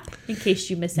app in case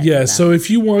you miss any of them. So if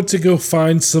you want to go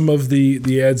find some of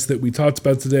the ads that we talked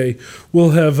about today,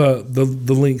 we'll have the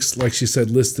links, like she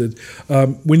said, listed.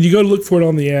 When you go to look for it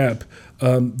on the app,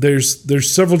 there's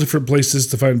several different places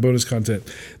to find bonus content.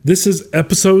 This is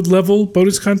episode level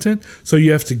bonus content, so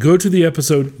you have to go to the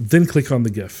episode, then click on the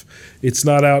GIF. It's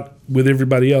not out with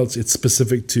everybody else. It's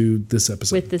specific to this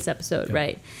episode. With this episode,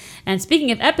 right. And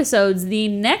speaking of episodes, the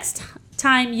next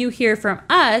time you hear from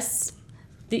us,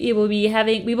 we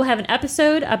will have an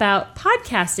episode about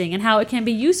podcasting and how it can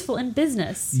be useful in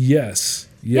business. Yes.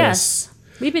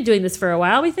 We've been doing this for a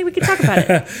while. We think we could talk about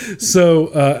it.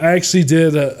 So I actually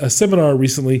did a seminar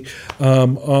recently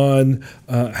on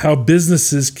how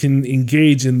businesses can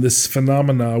engage in this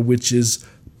phenomena, which is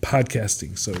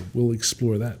podcasting. So we'll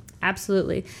explore that.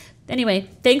 Absolutely. Anyway,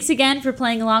 thanks again for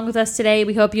playing along with us today.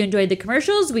 We hope you enjoyed the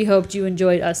commercials. We hoped you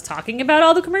enjoyed us talking about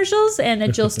all the commercials and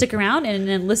that you'll stick around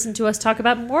and listen to us talk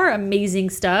about more amazing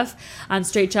stuff on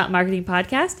Straight Shot Marketing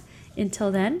Podcast.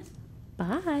 Until then,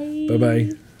 bye. Bye-bye.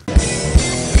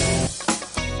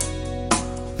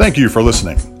 Thank you for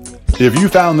listening. If you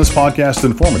found this podcast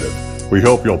informative, we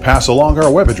hope you'll pass along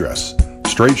our web address,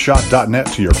 straightshot.net,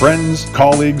 to your friends,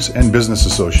 colleagues, and business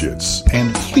associates.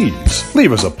 And please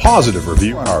leave us a positive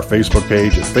review on our Facebook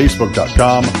page at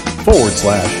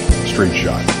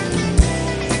facebook.com/straightshot.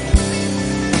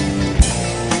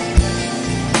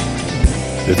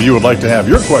 If you would like to have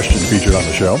your question featured on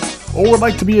the show or would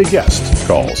like to be a guest,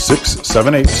 call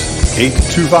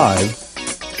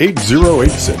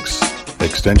 678-825-8086.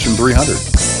 extension 300,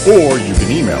 or you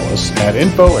can email us at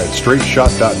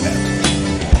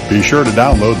info@straightshot.net. Be sure to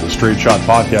download the Straight Shot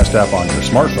podcast app on your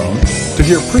smartphone to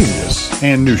hear previous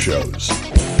and new shows.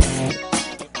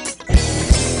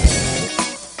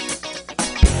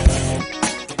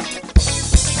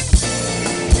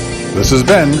 This has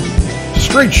been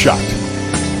Straight Shot.